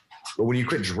teenager, but when you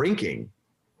quit drinking,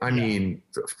 I mean,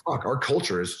 fuck, our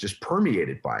culture is just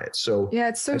permeated by it. So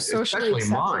it's so socially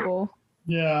acceptable.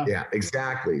 Yeah,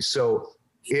 exactly. So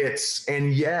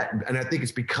and I think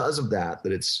it's because of that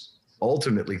it's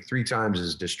ultimately 3 times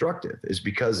as destructive, is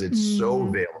because it's so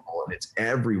available and it's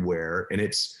everywhere. And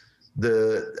it's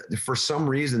for some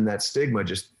reason that stigma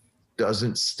just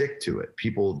doesn't stick to it.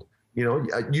 People,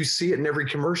 you see it in every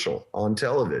commercial on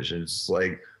television. It's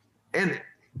like, and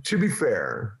to be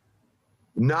fair,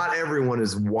 not everyone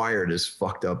is wired as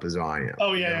fucked up as I am.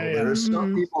 Oh yeah. There's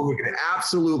some people who can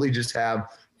absolutely just have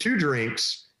 2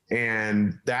 drinks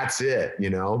and that's it.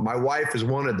 My wife is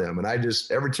one of them. And I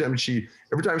just, every time she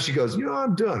goes,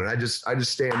 I'm done. And I just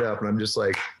stand up and I'm just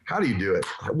like, how do you do it?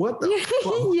 What the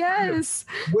fuck? Yes.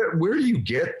 Where do you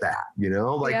get that?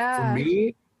 For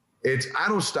me, I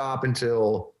don't stop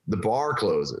until the bar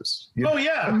closes. Oh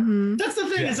yeah. Mm-hmm. That's the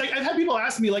thing. It's like, I've had people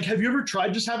ask me, like, have you ever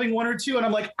tried just having 1 or 2? And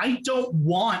I'm like, I don't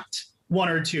want 1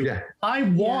 or 2. Yeah. I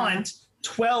want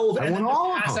 12 and then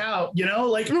pass out,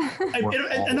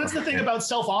 and that's the thing about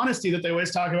self-honesty that they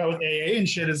always talk about with AA and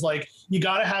shit, is like, you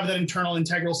got to have that internal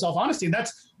integral self-honesty. And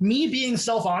that's me being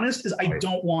self-honest, is I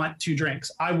don't want 2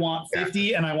 drinks. I want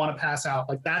 50 and I want to pass out.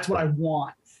 Like, that's what I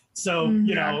want. So,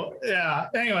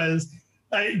 anyways,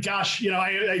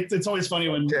 it's always funny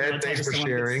when Ted, thanks for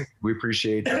sharing. We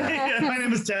appreciate that. My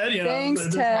name is Ted.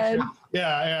 Thanks, Ted.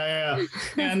 Yeah.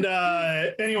 And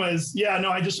anyways,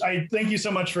 I thank you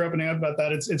so much for opening up about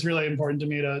that. It's really important to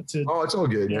me to. Oh, it's all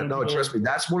good. Trust me.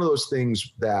 That's one of those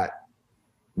things that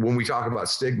when we talk about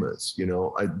stigmas,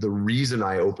 the reason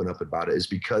I open up about it is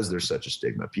because there's such a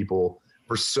stigma. People,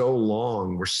 for so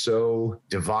long, we're so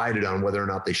divided on whether or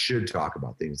not they should talk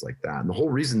about things like that. And the whole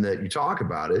reason that you talk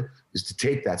about it is to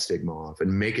take that stigma off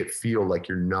and make it feel like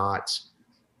you're not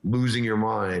losing your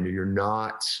mind, or you're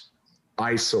not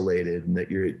isolated, and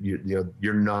that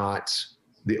you're not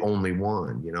the only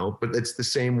one, but it's the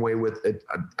same way with it.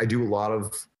 I do a lot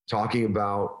of talking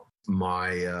about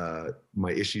my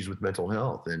issues with mental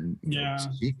health, and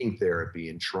seeking therapy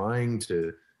and trying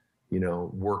to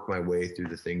work my way through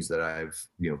the things that I've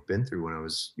been through when I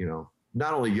was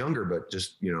not only younger but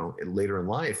just later in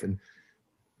life. And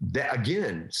that,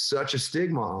 again, such a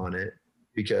stigma on it,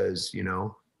 because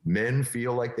men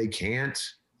feel like they can't,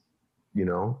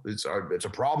 it's a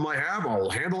problem I have, I'll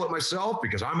handle it myself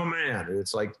because I'm a man. And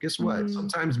it's like, guess what?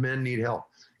 Sometimes men need help.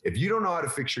 If you don't know how to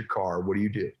fix your car, what do? You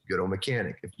go to a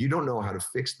mechanic. If you don't know how to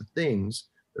fix the things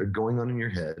that are going on in your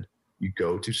head, you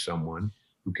go to someone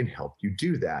who can help you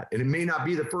do that. And it may not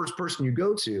be the first person you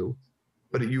go to,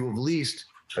 but you at least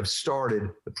have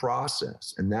started the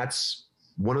process. And that's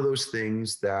one of those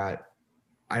things that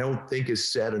I don't think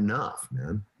is said enough,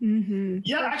 man. Mm-hmm.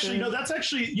 Yeah, actually, no, that's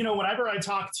actually, whenever I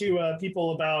talk to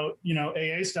people about,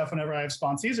 AA stuff, whenever I have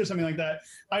sponsees or something like that,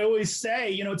 I always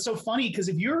say, it's so funny because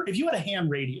if you had a ham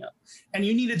radio and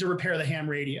you needed to repair the ham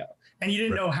radio and you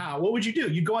didn't know how, what would you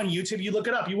do? You'd go on YouTube, you look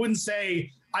it up. You wouldn't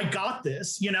say, I got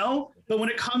this, But when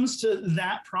it comes to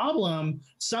that problem,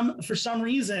 for some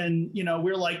reason,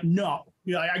 we're like, no,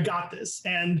 I got this.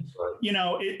 And,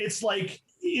 it's like,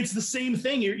 it's the same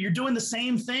thing. You're doing the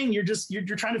same thing. You're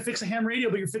trying to fix a ham radio,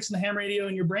 but you're fixing the ham radio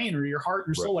in your brain or your heart,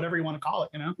 your soul, whatever you want to call it,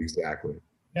 Exactly.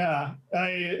 Yeah.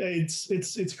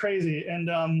 It's crazy.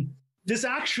 And this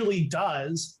actually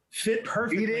does fit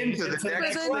perfectly into the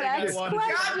next question.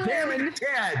 God damn it,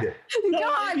 Ted.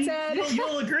 Ted.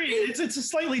 You'll agree. It's a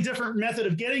slightly different method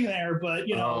of getting there, but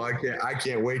Oh, I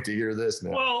can't wait to hear this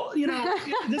now. Well,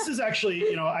 this is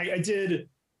actually,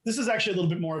 this is actually a little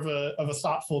bit more of a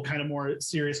thoughtful, kind of more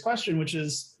serious question, which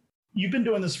is, you've been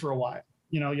doing this for a while.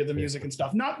 You have the music and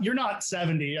stuff. You're not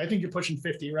 70. I think you're pushing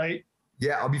 50, right?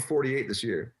 Yeah, I'll be 48 this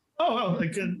year. Oh,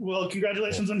 well,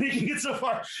 congratulations on making it so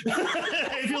far.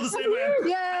 I feel the same way.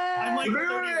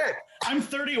 Yeah. I'm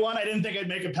 31. I didn't think I'd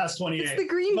make it past 28. It's the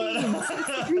green beans.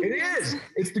 It is.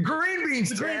 It's the green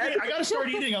beans, Ted. I got to start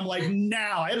eating them like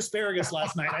now. I had asparagus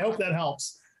last night. I hope that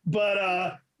helps. But,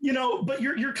 but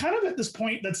you're kind of at this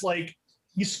point that's like,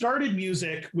 you started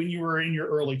music when you were in your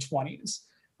early 20s.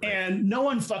 Right. And no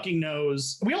one fucking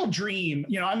knows. We all dream.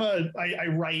 I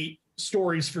write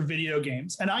stories for video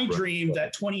games, and I dream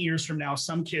that 20 years from now,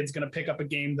 some kid's going to pick up a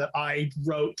game that I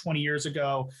wrote 20 years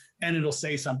ago and it'll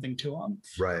say something to them.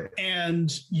 Right.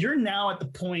 And you're now at the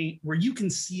point where you can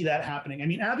see that happening. I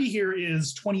mean, Abby here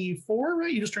is 24,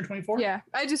 right? You just turned 24? Yeah,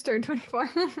 I just turned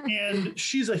 24. And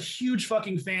she's a huge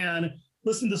fucking fan.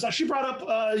 Listen to this. She brought up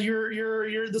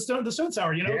the Stone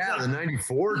Sour, Yeah, the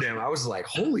 94 damn. I was like,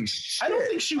 holy shit. I don't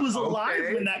think she was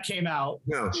alive when that came out.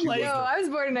 No, I was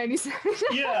born in 97.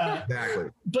 Yeah.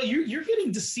 Exactly. But you're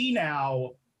getting to see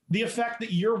now the effect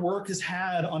that your work has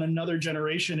had on another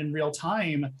generation in real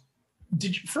time.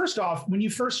 First off, when you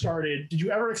first started, did you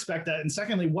ever expect that? And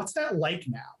secondly, what's that like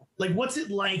now? Like, what's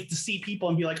it like to see people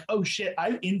and be like, oh shit,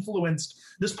 I influenced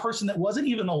this person that wasn't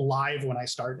even alive when I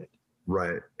started?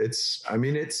 Right. It's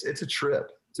a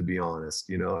trip, to be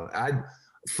honest.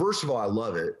 First of all, I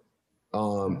love it.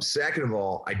 Second of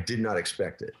all, I did not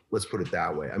expect it. Let's put it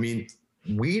that way. I mean,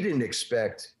 we didn't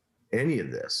expect any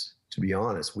of this, to be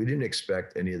honest. We didn't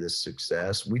expect any of this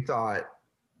success. We thought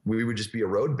we would just be a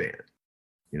road band.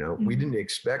 We didn't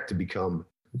expect to become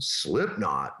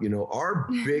Slipknot. Our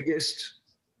biggest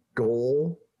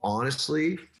goal,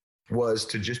 honestly, was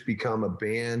to just become a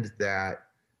band that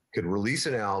could release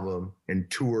an album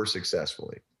and tour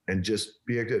successfully and just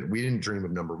be a good. We didn't dream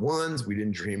of number ones. We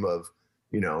didn't dream of,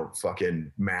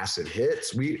 fucking massive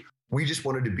hits. We just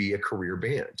wanted to be a career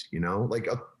band, like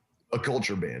a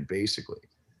culture band, basically.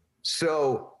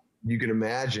 So you can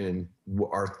imagine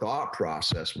what our thought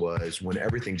process was when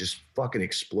everything just fucking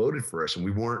exploded for us, and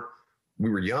we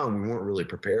were young. We weren't really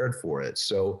prepared for it.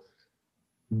 So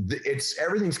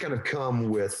everything's kind of come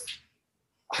with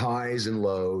highs and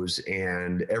lows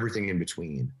and everything in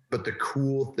between. But the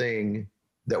cool thing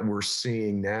that we're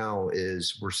seeing now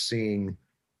is we're seeing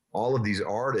all of these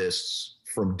artists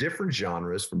from different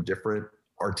genres, from different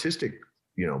artistic,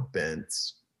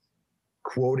 bents,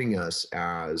 quoting us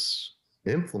as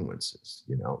influences,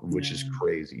 which is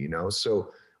crazy,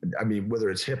 So, I mean, whether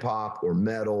it's hip hop or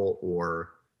metal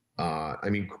or,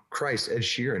 Christ, Ed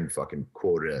Sheeran fucking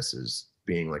quoted us as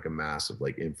being like a massive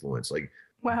influence.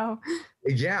 Wow.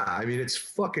 Yeah, I mean, it's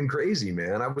fucking crazy,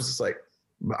 man. I was just like,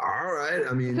 All right.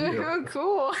 I mean,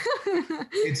 Cool.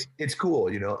 it's cool,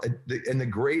 and the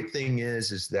great thing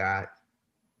is that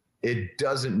it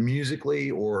doesn't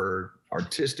musically or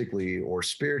artistically or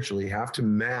spiritually have to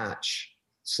match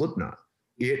Slipknot.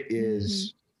 It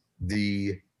is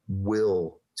the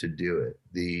will to do it,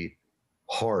 the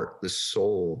heart, the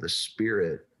soul, the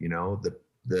spirit,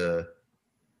 the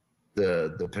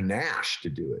panache to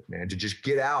do it, man, to just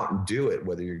get out and do it,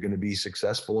 whether you're going to be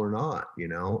successful or not.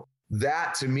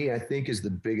 That to me, I think is the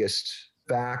biggest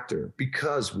factor,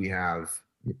 because we have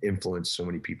influenced so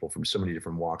many people from so many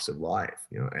different walks of life.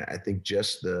 I think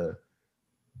just the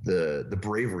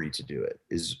bravery to do it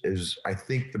is I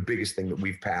think the biggest thing that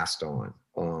we've passed on.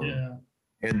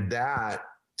 And that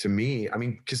to me, I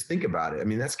mean, because think about it. I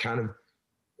mean, that's kind of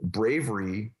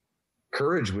bravery.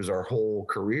 Courage was our whole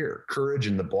career. Courage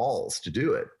and the balls to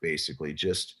do it, basically.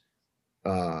 Just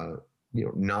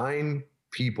 9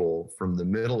 people from the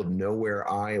middle of nowhere,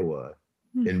 Iowa,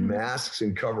 in masks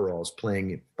and coveralls,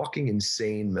 playing fucking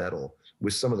insane metal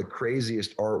with some of the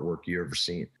craziest artwork you ever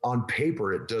seen. On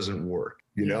paper, it doesn't work.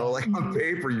 Like on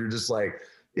paper, you're just like,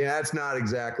 yeah, it's not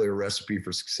exactly a recipe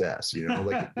for success.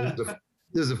 Like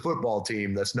there's a football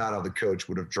team, that's not how the coach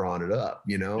would have drawn it up.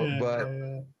 But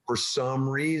for some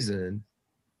reason,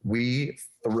 we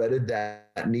threaded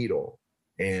that needle,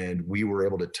 and we were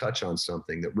able to touch on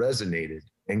something that resonated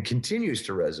and continues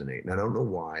to resonate. And I don't know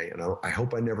why. And I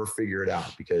hope I never figure it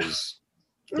out, because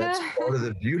that's part of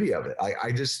the beauty of it.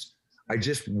 I just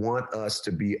want us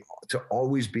to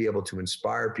always be able to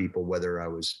inspire people, whether I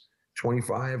was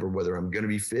 25 or whether I'm going to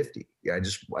be 50. I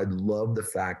love the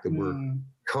fact that we're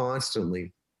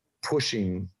constantly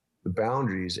pushing the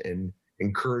boundaries and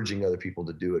encouraging other people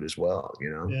to do it as well.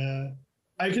 Yeah.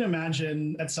 I can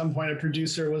imagine at some point a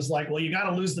producer was like, well, you got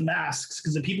to lose the masks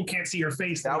because the people can't see your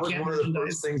face. That was one of the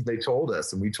first things they told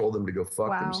us, and we told them to go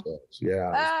fuck themselves.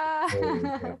 Yeah.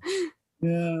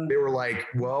 Yeah. They were like,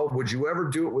 well, would you ever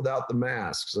do it without the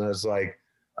masks? And I was like,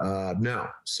 no.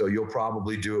 So you'll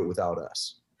probably do it without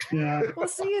us. Yeah. Well,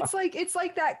 see, it's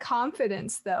like that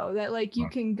confidence though, that like you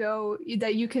can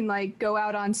like go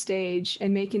out on stage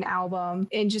and make an album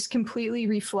and just completely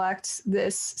reflect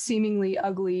this seemingly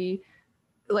ugly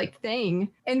like thing.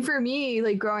 And for me,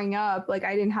 like growing up, like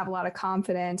I didn't have a lot of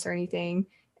confidence or anything.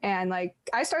 And like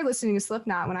I started listening to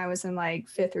Slipknot when I was in like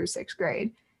 5th or 6th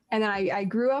grade. And then I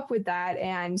grew up with that,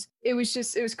 and it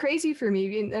was crazy for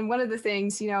me. And one of the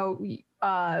things,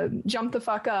 Jump the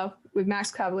Fuck Up with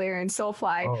Max Cavalera and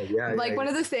Soulfly. Oh, yeah, one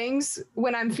of the things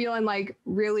when I'm feeling like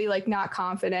really like not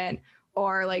confident,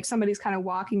 or like somebody's kind of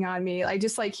walking on me, I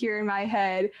just like hear in my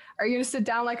head, are you gonna sit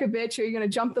down like a bitch, or are you gonna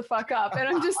jump the fuck up? And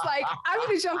I'm just like, I'm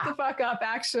gonna jump the fuck up,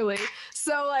 actually.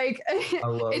 So like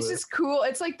it's just cool.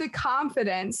 It's like the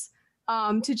confidence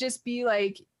to just be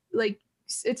like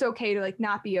it's okay to like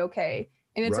not be okay,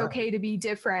 and it's okay to be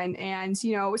different. And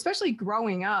especially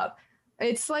growing up,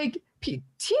 it's like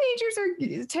teenagers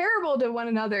are terrible to one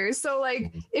another. So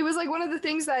like it was like one of the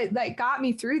things that got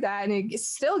me through that, and it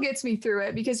still gets me through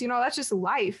it, because that's just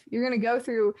life. You're gonna go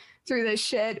through this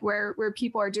shit where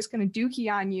people are just gonna dookie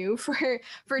on you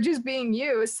for just being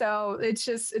you. So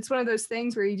it's one of those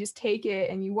things where you just take it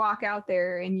and you walk out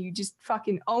there and you just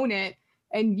fucking own it.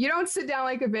 And you don't sit down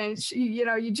like a bench,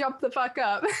 you jump the fuck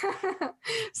up.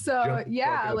 So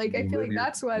yeah, like I feel like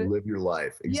that's what live your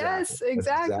life. Exactly. Yes,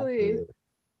 exactly.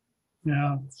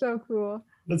 Yeah. So cool.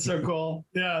 That's so cool.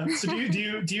 Yeah. So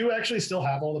do you actually still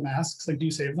have all the masks? Like, do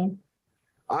you save them?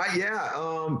 Yeah.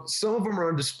 Some of them are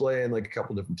on display in like a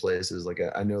couple different places. Like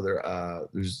I know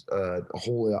there's a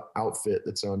whole outfit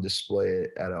that's on display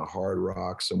at a Hard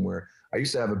Rock somewhere. I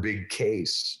used to have a big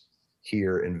case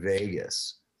here in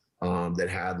Vegas. That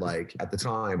had like at the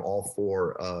time all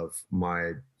 4 of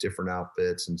my different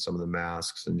outfits and some of the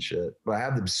masks and shit. But I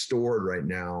have them stored right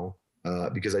now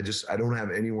because I don't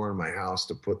have anywhere in my house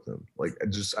to put them. Like I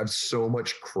have so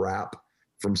much crap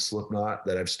from Slipknot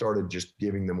that I've started just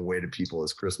giving them away to people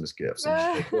as Christmas gifts.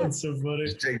 That's so funny.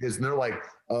 Just take this, and they're like,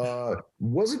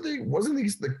 wasn't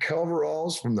these the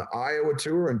coveralls from the Iowa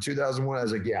tour in 2001? I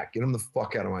was like, yeah, get them the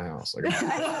fuck out of my house. Like,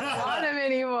 I don't want them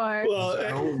anymore. Well, I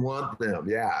don't want them.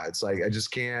 Yeah, it's like I just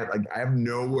can't. Like, I have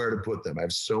nowhere to put them. I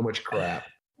have so much crap.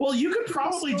 Well, you could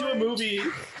probably do a movie.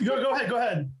 Go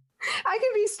ahead. I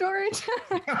could be storage.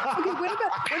 Okay, what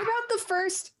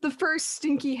about the first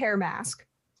stinky hair mask?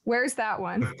 Where's that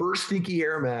one? The first stinky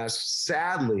hair mask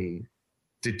sadly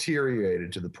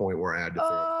deteriorated to the point where I had to throw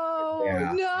it.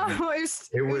 Oh no!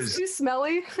 It was too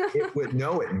smelly.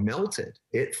 it melted.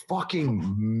 It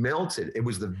fucking melted. It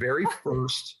was the very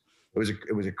first. It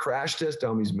was a Crash Test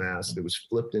Dummies mask that was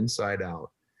flipped inside out,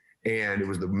 and it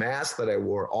was the mask that I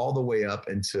wore all the way up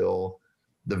until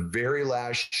the very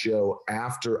last show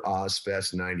after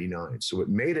Ozfest 99. So it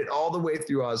made it all the way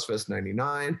through Ozfest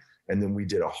 99. And then we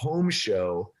did a home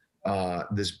show,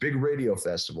 this big radio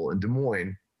festival in Des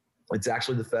Moines. It's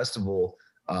actually the festival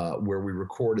where we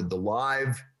recorded the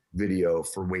live video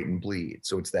for Wait and Bleed.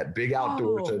 So it's that big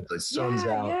outdoor, so the sun's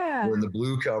out, we're in the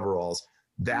blue coveralls.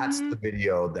 That's the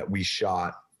video that we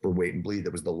shot for Wait and Bleed.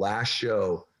 That was the last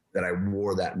show that I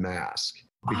wore that mask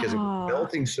because it was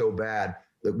melting so bad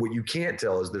that what you can't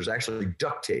tell is there's actually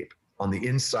duct tape on the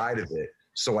inside of it.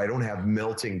 So I don't have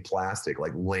melting plastic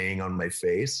like laying on my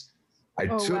face. I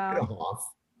took it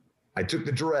off. I took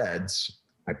the dreads.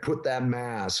 I put that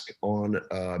mask on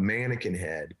a mannequin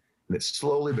head, and it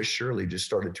slowly but surely just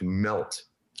started to melt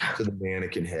to the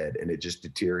mannequin head, and it just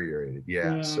deteriorated.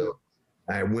 Yeah. So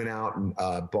I went out and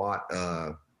bought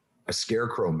a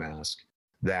scarecrow mask.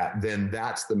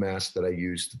 That's the mask that I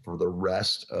used for the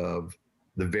rest of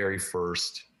the very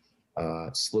first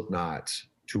Slipknot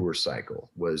tour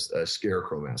cycle was a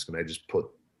scarecrow mask, and I just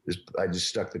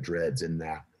stuck the dreads in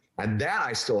that, and that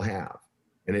I still have.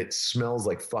 And it smells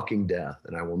like fucking death,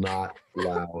 and I will not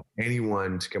allow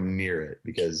anyone to come near it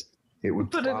because it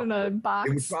would put it in a box.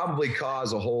 It would probably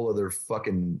cause a whole other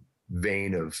fucking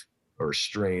vein of or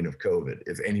strain of COVID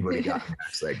if anybody got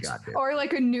past that goddamn. Or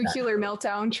like a nuclear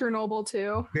meltdown, Chernobyl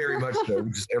too. Very much so.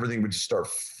 Everything would just start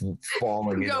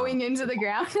falling going into the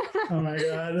ground. Oh my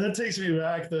god, that takes me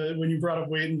back. When you brought up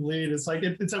Wait and Bleed, it's like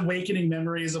it's awakening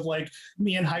memories of like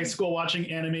me in high school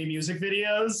watching anime music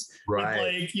videos. Right. With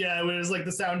like it was like the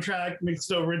soundtrack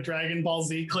mixed over with Dragon Ball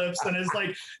Z clips, and it's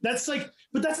like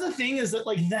but that's the thing is that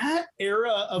like that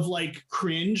era of like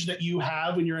cringe that you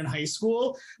have when you're in high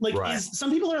school, like is some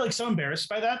people are like so embarrassed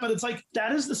by that, but it's like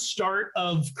that is the start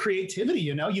of creativity.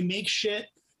 You make shit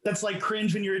that's like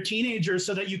cringe when you're a teenager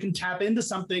so that you can tap into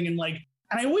something and like.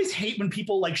 And I always hate when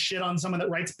people like shit on someone that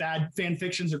writes bad fan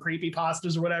fictions or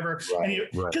creepypastas or whatever,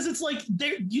 because it's like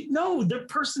the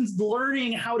person's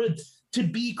learning how to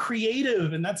be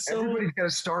creative, and that's so. Everybody's got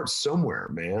to start somewhere,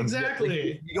 man.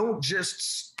 Exactly. Like, you don't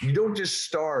just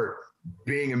start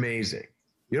being amazing.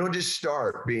 You don't just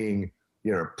start being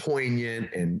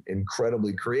poignant and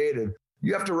incredibly creative.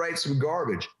 You have to write some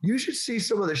garbage. You should see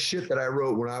some of the shit that I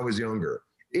wrote when I was younger.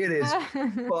 It is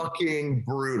fucking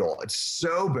brutal. It's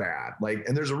so bad. Like,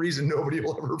 and there's a reason nobody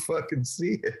will ever fucking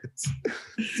see it. So,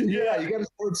 you got to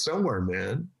start somewhere,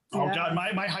 man. Oh God,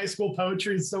 my high school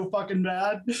poetry is so fucking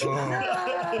bad. It's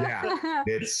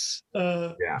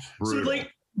brutal. So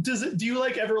like, do you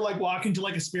like ever like walk into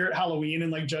like a spirit Halloween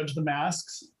and like judge the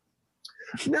masks?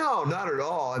 No, not at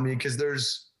all. I mean, because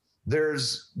there's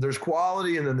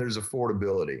quality and then there's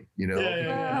affordability.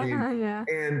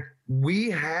 And we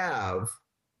have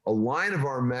a line of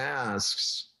our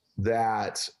masks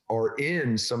that are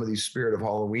in some of these Spirit of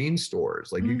Halloween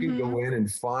stores. Like you can go in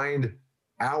and find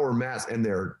our masks, and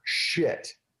they're shit,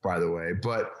 by the way.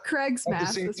 But Craig's at the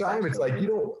same time, it's like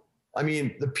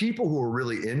the people who are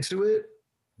really into it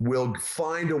will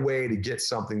find a way to get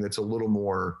something that's a little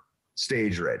more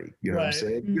stage ready. You know what I'm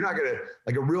saying? You're not gonna,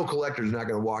 like, a real collector is not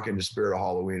gonna walk into Spirit of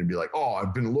Halloween and be like, oh,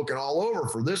 I've been looking all over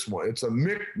for this one. It's a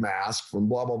Mick mask from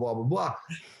blah blah blah blah blah.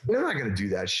 They're not gonna do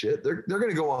that shit. They're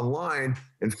gonna go online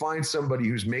and find somebody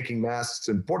who's making masks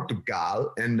in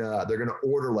Portugal, and they're gonna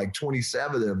order like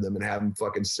 27 of them and have them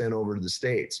fucking sent over to the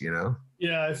States.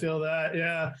 Yeah, I feel that.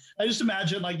 Yeah, I just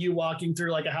imagine like you walking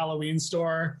through like a Halloween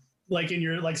store, like in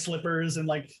your like slippers and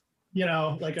like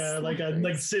like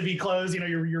civvy clothes,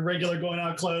 your regular going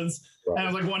out clothes. Right. And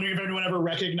I was like wondering if anyone ever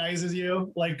recognizes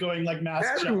you, like going like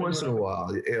mask. Every once in a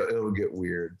while, it'll get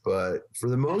weird, but for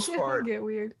the most part, get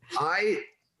weird. I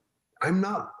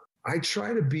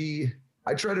try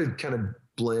to kind of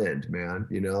blend, man.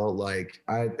 Like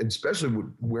especially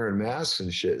wearing masks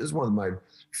and shit. This is one of my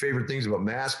favorite things about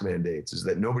mask mandates is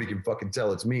that nobody can fucking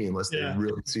tell it's me unless they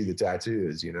really see the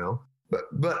tattoos,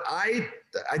 But I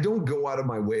don't go out of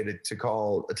my way to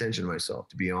call attention to myself,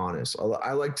 to be honest.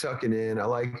 I like tucking in. I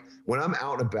like when I'm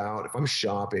out and about, if I'm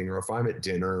shopping or if I'm at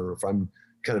dinner or if I'm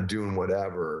kind of doing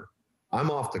whatever, I'm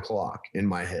off the clock in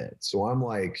my head. So I'm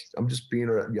just being,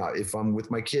 if I'm with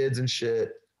my kids and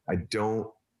shit, I don't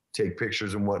take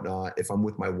pictures and whatnot. If I'm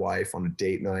with my wife on a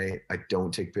date night, I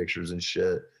don't take pictures and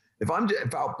shit. If I'm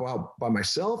out by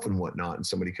myself and whatnot and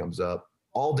somebody comes up,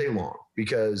 all day long,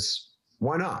 because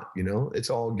why not? It's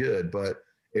all good. But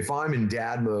if I'm in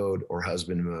dad mode or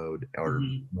husband mode or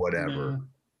whatever,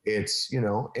 it's,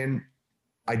 and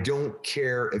I don't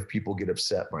care if people get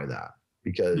upset by that,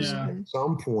 because at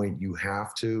some point you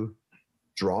have to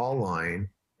draw a line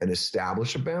and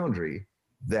establish a boundary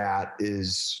that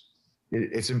is,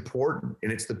 it's important.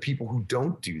 And it's the people who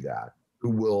don't do that who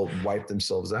will wipe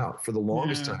themselves out. For the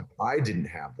longest time, I didn't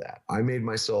have that. I made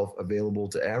myself available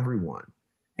to everyone,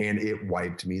 and it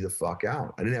wiped me the fuck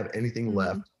out. I didn't have anything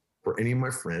left for any of my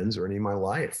friends or any of my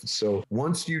life. So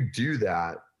once you do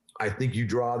that, I think you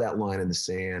draw that line in the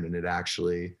sand, and it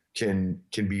actually can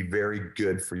be very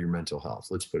good for your mental health.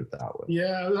 Let's put it that way.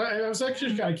 Yeah, I was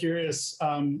actually kind of curious,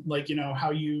 like, you know,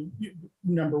 how you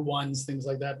number ones, things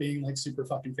like that, being like super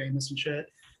fucking famous and shit.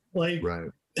 Like, Right.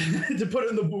 to put it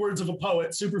in the words of a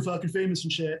poet, super fucking famous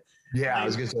and shit. Yeah, like, I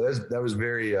was gonna say that was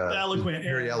very eloquent.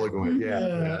 very eloquent.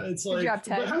 Yeah. It's like,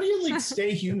 but how do you like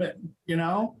stay human? You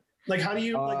know, like how do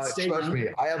you like stay? Trust me,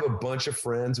 I have a bunch of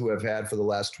friends who have had for the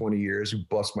last 20 years who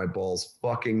bust my balls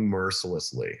fucking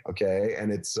mercilessly. Okay, and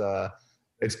it's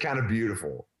kind of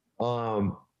beautiful.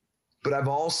 But I've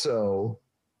also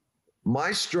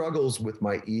my struggles with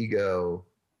my ego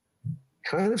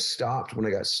kind of stopped when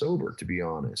I got sober, to be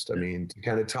honest. I mean, to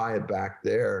kind of tie it back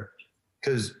there,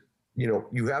 because, you know,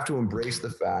 you have to embrace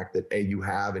the fact that you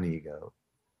have an ego.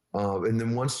 And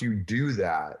then once you do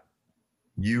that,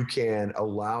 you can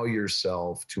allow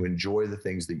yourself to enjoy the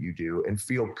things that you do and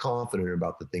feel confident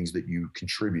about the things that you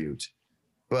contribute.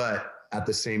 But at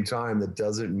the same time, that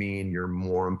doesn't mean you're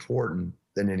more important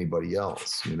than anybody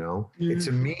else, you know?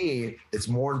 To me, it's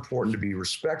more important to be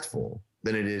respectful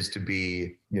than it is to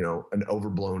be, you know, an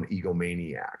overblown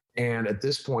egomaniac. And at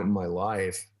this point in my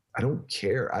life, I don't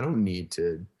care. I don't need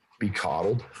to be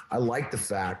coddled. I like the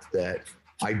fact that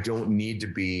I don't need to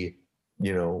be,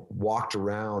 you know, walked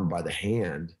around by the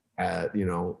hand at, you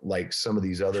know, like some of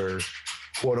these other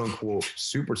quote unquote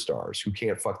superstars who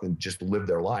can't fucking just live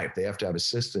their life. They have to have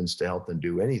assistants to help them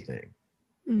do anything.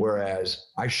 Whereas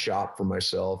I shop for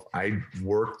myself, I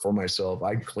work for myself,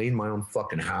 I clean my own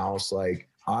fucking house. Like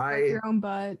wipe your own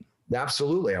butt.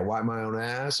 Absolutely. I wipe my own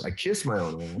ass. I kiss my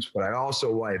own ass, but I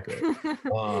also wipe it.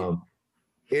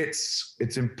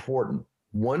 It's important.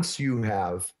 Once you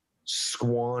have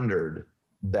squandered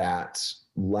that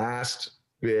last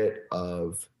bit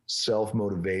of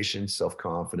self-motivation,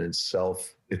 self-confidence,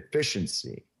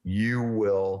 self-efficiency, they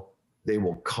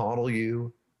will coddle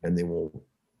you, and they will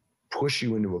push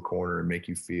you into a corner and make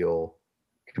you feel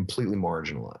completely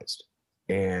marginalized.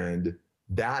 And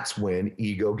that's when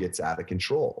ego gets out of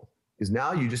control, because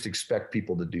now you just expect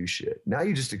people to do shit. Now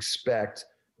you just expect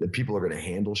that people are going to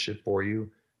handle shit for you.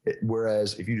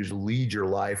 Whereas if you just lead your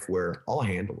life where I'll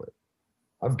handle it.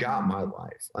 I've got my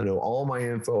life. I know all my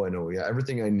info. I know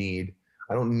everything I need.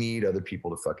 I don't need other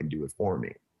people to fucking do it for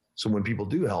me. So when people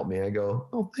do help me, I go,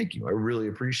 oh, thank you. I really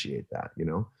appreciate that. You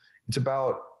know, it's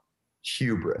about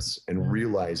hubris and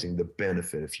realizing the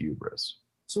benefit of hubris.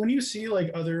 So when you see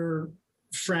like other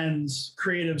friends,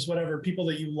 creatives, whatever, people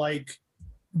that you like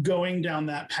going down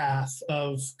that path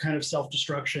of kind of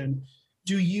self-destruction,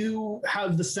 do you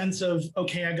have the sense of,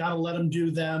 okay, I got to let them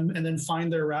do them and then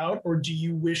find their route? Or do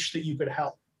you wish that you could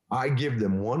help? I give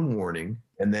them one warning,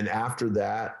 and then after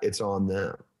that, it's on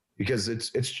them, because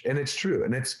it's true.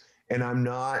 And I'm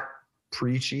not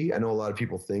preachy. I know a lot of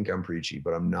people think I'm preachy,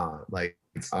 but I'm not. Like,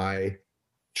 I'm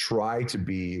just trying to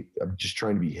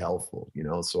be helpful, you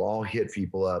know? So I'll hit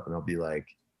people up and I'll be like,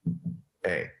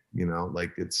 hey, you know,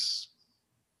 like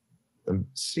I'm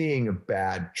seeing a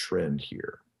bad trend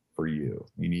here for you.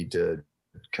 You need to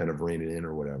kind of rein it in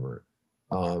or whatever.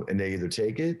 And they either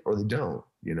take it or they don't,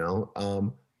 you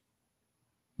know?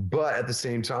 But at the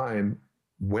same time,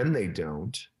 when they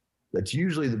don't, that's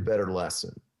usually the better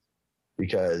lesson,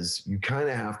 because you kind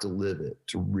of have to live it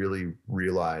to really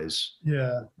realize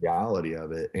the reality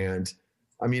of it. And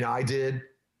I mean, I did.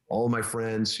 All of my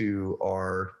friends who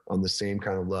are on the same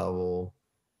kind of level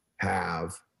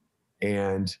have.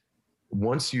 And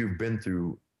once you've been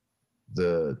through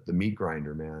the meat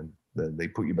grinder, man, they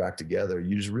put you back together,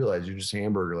 you just realize you're just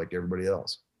hamburger like everybody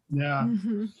else. Yeah.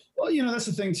 Well, you know, that's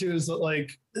the thing too, is that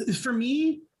like, for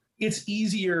me, it's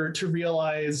easier to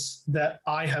realize that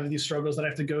I have these struggles that I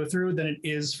have to go through than it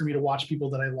is for me to watch people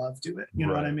that I love do it. You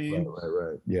know what I mean?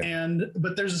 Right. Yeah.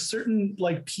 But there's a certain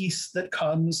like peace that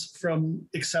comes from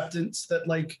acceptance that,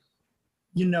 like,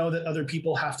 you know, that other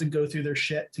people have to go through their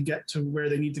shit to get to where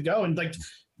they need to go. And like,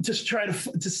 just try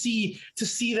to see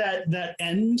that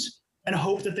end and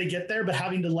hope that they get there, but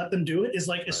having to let them do it is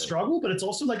like a struggle, but it's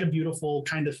also like a beautiful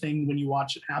kind of thing when you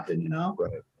watch it happen, you know?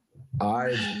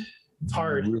 Right. It's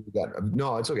hard.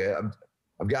 No, it's okay.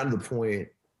 I've gotten to the point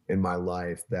in my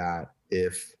life that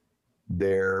if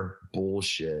their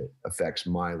bullshit affects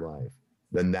my life,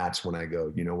 then that's when I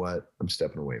go, you know what? I'm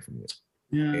stepping away from you.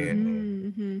 Yeah.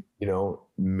 And, you know,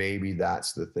 maybe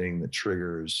that's the thing that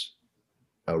triggers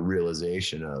a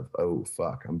realization of, oh,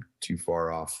 fuck, I'm too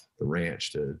far off the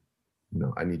ranch to, you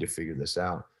know, I need to figure this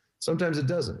out. sometimes it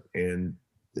doesn't. And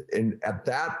at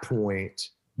that point,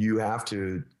 you have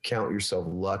to count yourself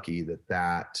lucky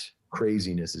that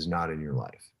craziness is not in your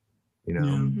life. You know,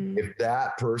 Mhm. if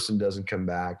that person doesn't come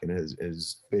back and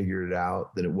has figured it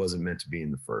out, then it wasn't meant to be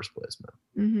in the first place, man.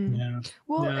 Mhm. Yeah.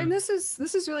 Well, Yeah. and this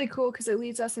is really cool because it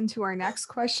leads us into our next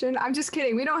question. I'm just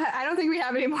kidding. We don't. I don't think we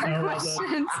have any more Oh, well done.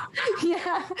 questions.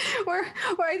 Yeah,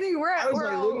 I think we're. I was we're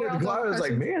like all- looking we're at all the done clock. I was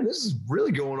like, questions. man, this is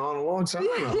really going on a long time.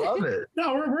 I love it.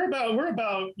 No, we're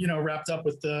about wrapped up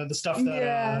with the stuff that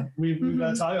Yeah. we've got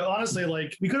Mhm. to talk. Honestly,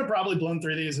 like we could have probably blown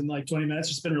through these in like 20 minutes.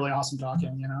 It's been really awesome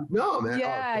talking, you know. No, man.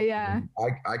 Yeah, Oh, yeah.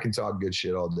 I can talk good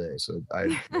shit all day. So I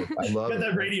love Got it.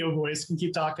 that radio voice, can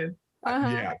keep talking. Uh-huh.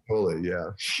 Yeah, totally. Yeah.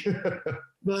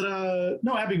 But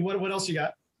no, Abby, what else you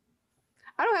got?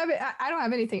 I don't have it. I don't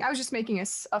have anything. I was just making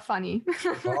a funny.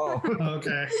 Oh.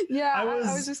 Okay. Yeah, I I was-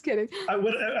 was just kidding.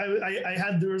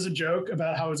 There was a joke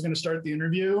about how I was going to start the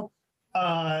interview,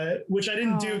 which I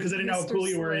didn't do because I didn't know how Mr. cool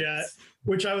you were yet. Slips.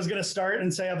 Which I was going to start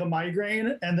and say I have a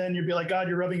migraine, and then you'd be like, God,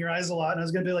 you're rubbing your eyes a lot. And I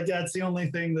was going to be like, yeah, it's the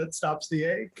only thing that stops the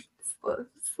ache.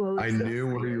 Slowly. I knew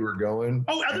where you were going.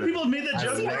 Oh, other people have made that I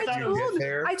joke. See, and I let thought I it you was- told- get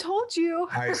there. I told you.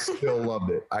 I still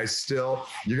loved it.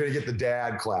 You're going to get the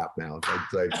dad clap now.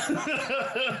 It's like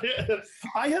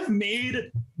I have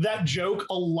made that joke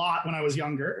a lot when I was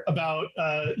younger about,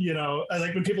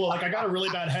 like when people are like, I got a really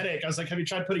bad headache. I was like, have you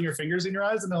tried putting your fingers in your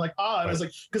eyes? And they're like, and I was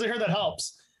like, because I heard that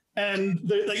helps. And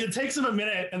like it takes them a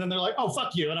minute, and then they're like, "Oh,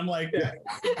 fuck you," and I'm like, yeah.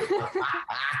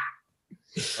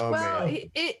 oh, Well, man.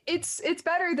 it's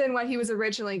better than what he was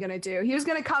originally going to do. He was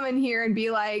going to come in here and be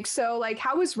like, so like,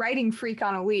 how was writing Freak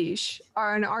on a Leash?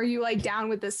 And are you like down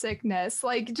with the sickness?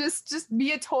 Like, just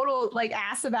be a total like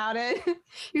ass about it.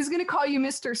 He was going to call you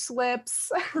Mr.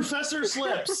 Slips. Professor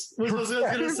Slips was what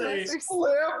I was gonna say. Professor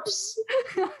Flips.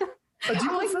 Do you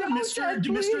I'm like, prefer no, Mr. Dad, Mr.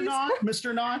 please. Not?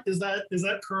 Mr. Not? Is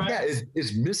that correct? Yeah,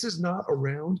 is Mrs. Not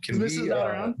around? Can Is we Mrs. Not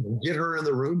around? get her in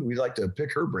the room? We'd like to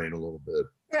pick her brain a little bit.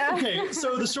 Yeah. Okay,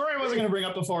 so the story I wasn't going to bring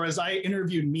up before is I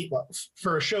interviewed Meatloaf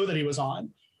for a show that he was on.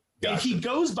 And Gotcha. he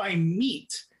goes by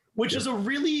Meat, which is a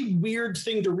really weird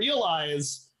thing to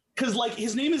realize because, like,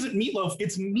 his name isn't Meatloaf,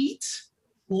 it's Meat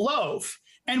Loaf.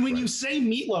 And when you say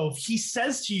Meatloaf, he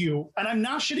says to you, and I'm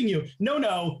not shitting you,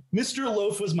 no, Mr.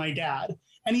 Loaf was my dad.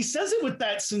 And he says it with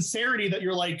that sincerity that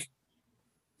you're like,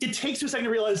 it takes you a second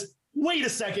to realize, wait a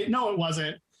second, no, it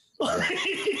wasn't.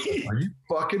 Are you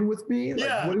fucking with me? Like,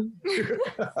 Yeah. what are you-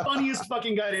 Funniest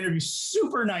fucking guy to interview.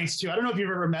 Super nice too. I don't know if you've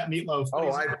ever met Meatloaf. but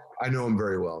Oh, he's- I know him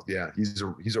very well. Yeah, he's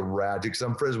a rad dude because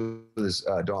I'm friends with his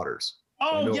daughters.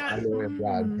 I know him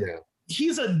rad. Mm. Yeah.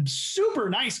 He's a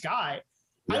super nice guy.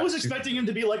 I Yeah, was super- expecting him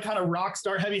to be like kind of rock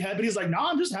star heavy head, but he's like, no,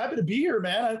 I'm just happy to be here,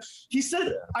 man. He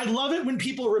said, I love it when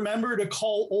people remember to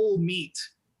call old Meat.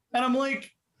 And I'm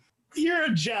like, you're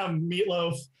a gem,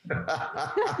 Meatloaf.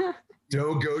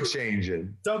 Don't go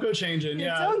changing. Don't go changing.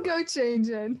 Yeah. Don't go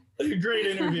changing. Great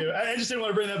interview. I just didn't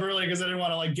want to bring that up early because I didn't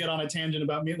want to like get on a tangent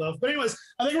about Meatloaf. But anyways,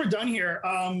 I think we're done here.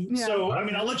 So I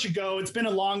mean, I'll let you go. It's been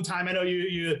a long time. I know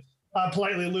you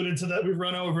politely alluded to that. We've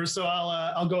run over, so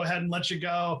I'll go ahead and let you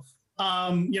go.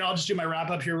 I'll just do my wrap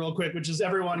up here real quick, which is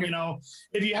everyone,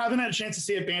 if you haven't had a chance to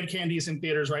see it, Band Candy is in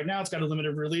theaters right now. It's got a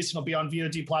limited release and it'll be on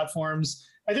VOD platforms.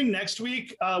 I think next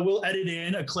week we'll edit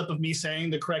in a clip of me saying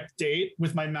the correct date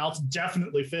with my mouth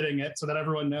definitely fitting it so that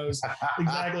everyone knows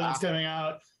exactly when it's coming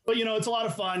out. But, it's a lot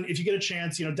of fun. If you get a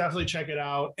chance, definitely check it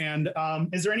out. And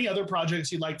is there any other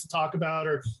projects you'd like to talk about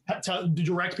or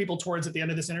direct people towards at the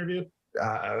end of this interview?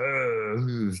 Not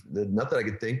that I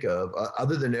could think of,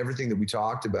 other than everything that we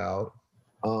talked about.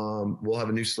 We'll have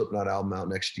a new Slipknot album out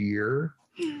next year.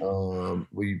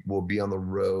 We will be on the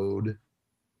road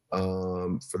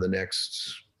for the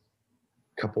next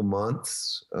couple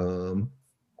months.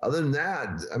 Other than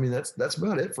that, I mean, that's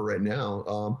about it for right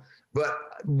now. But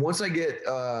once I get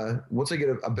a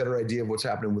better idea of what's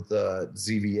happening with the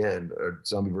ZVN or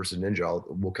Zombie versus Ninja,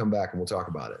 we'll come back and we'll talk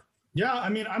about it. Yeah, I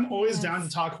mean, I'm always down to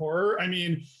talk horror. I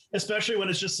mean, especially when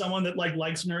it's just someone that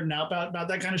likes nerding out about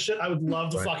that kind of shit. I would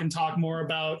love to fucking talk more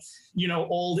about,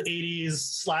 old 80s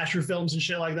slasher films and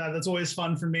shit like that. That's always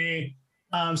fun for me.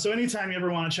 So anytime you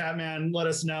ever want to chat, man, let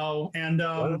us know. And,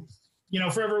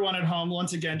 for everyone at home,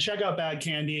 once again, check out Bad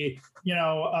Candy.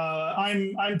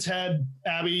 I'm Ted.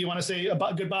 Abby, you want to say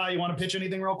goodbye? You want to pitch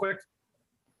anything real quick?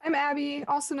 I'm Abby,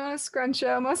 also known as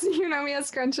Scruncho. Most of you know me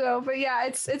as Scruncho, but yeah,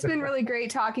 it's been really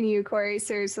great talking to you, Corey.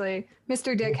 Seriously,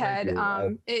 Mr.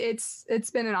 Dickhead.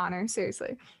 It's been an honor.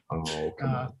 Seriously. Oh, come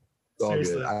on. It's all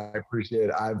seriously. good. I appreciate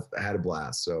it. I've had a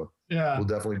blast, so Yeah. we'll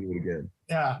definitely do it again.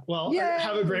 Yeah. Well, Yay.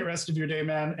 have a great rest of your day,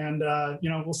 man. And,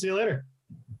 we'll see you later.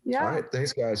 Yeah. All right,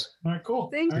 thanks, guys. All right, cool.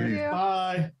 Thank All right, you.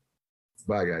 Bye.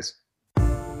 Bye, guys.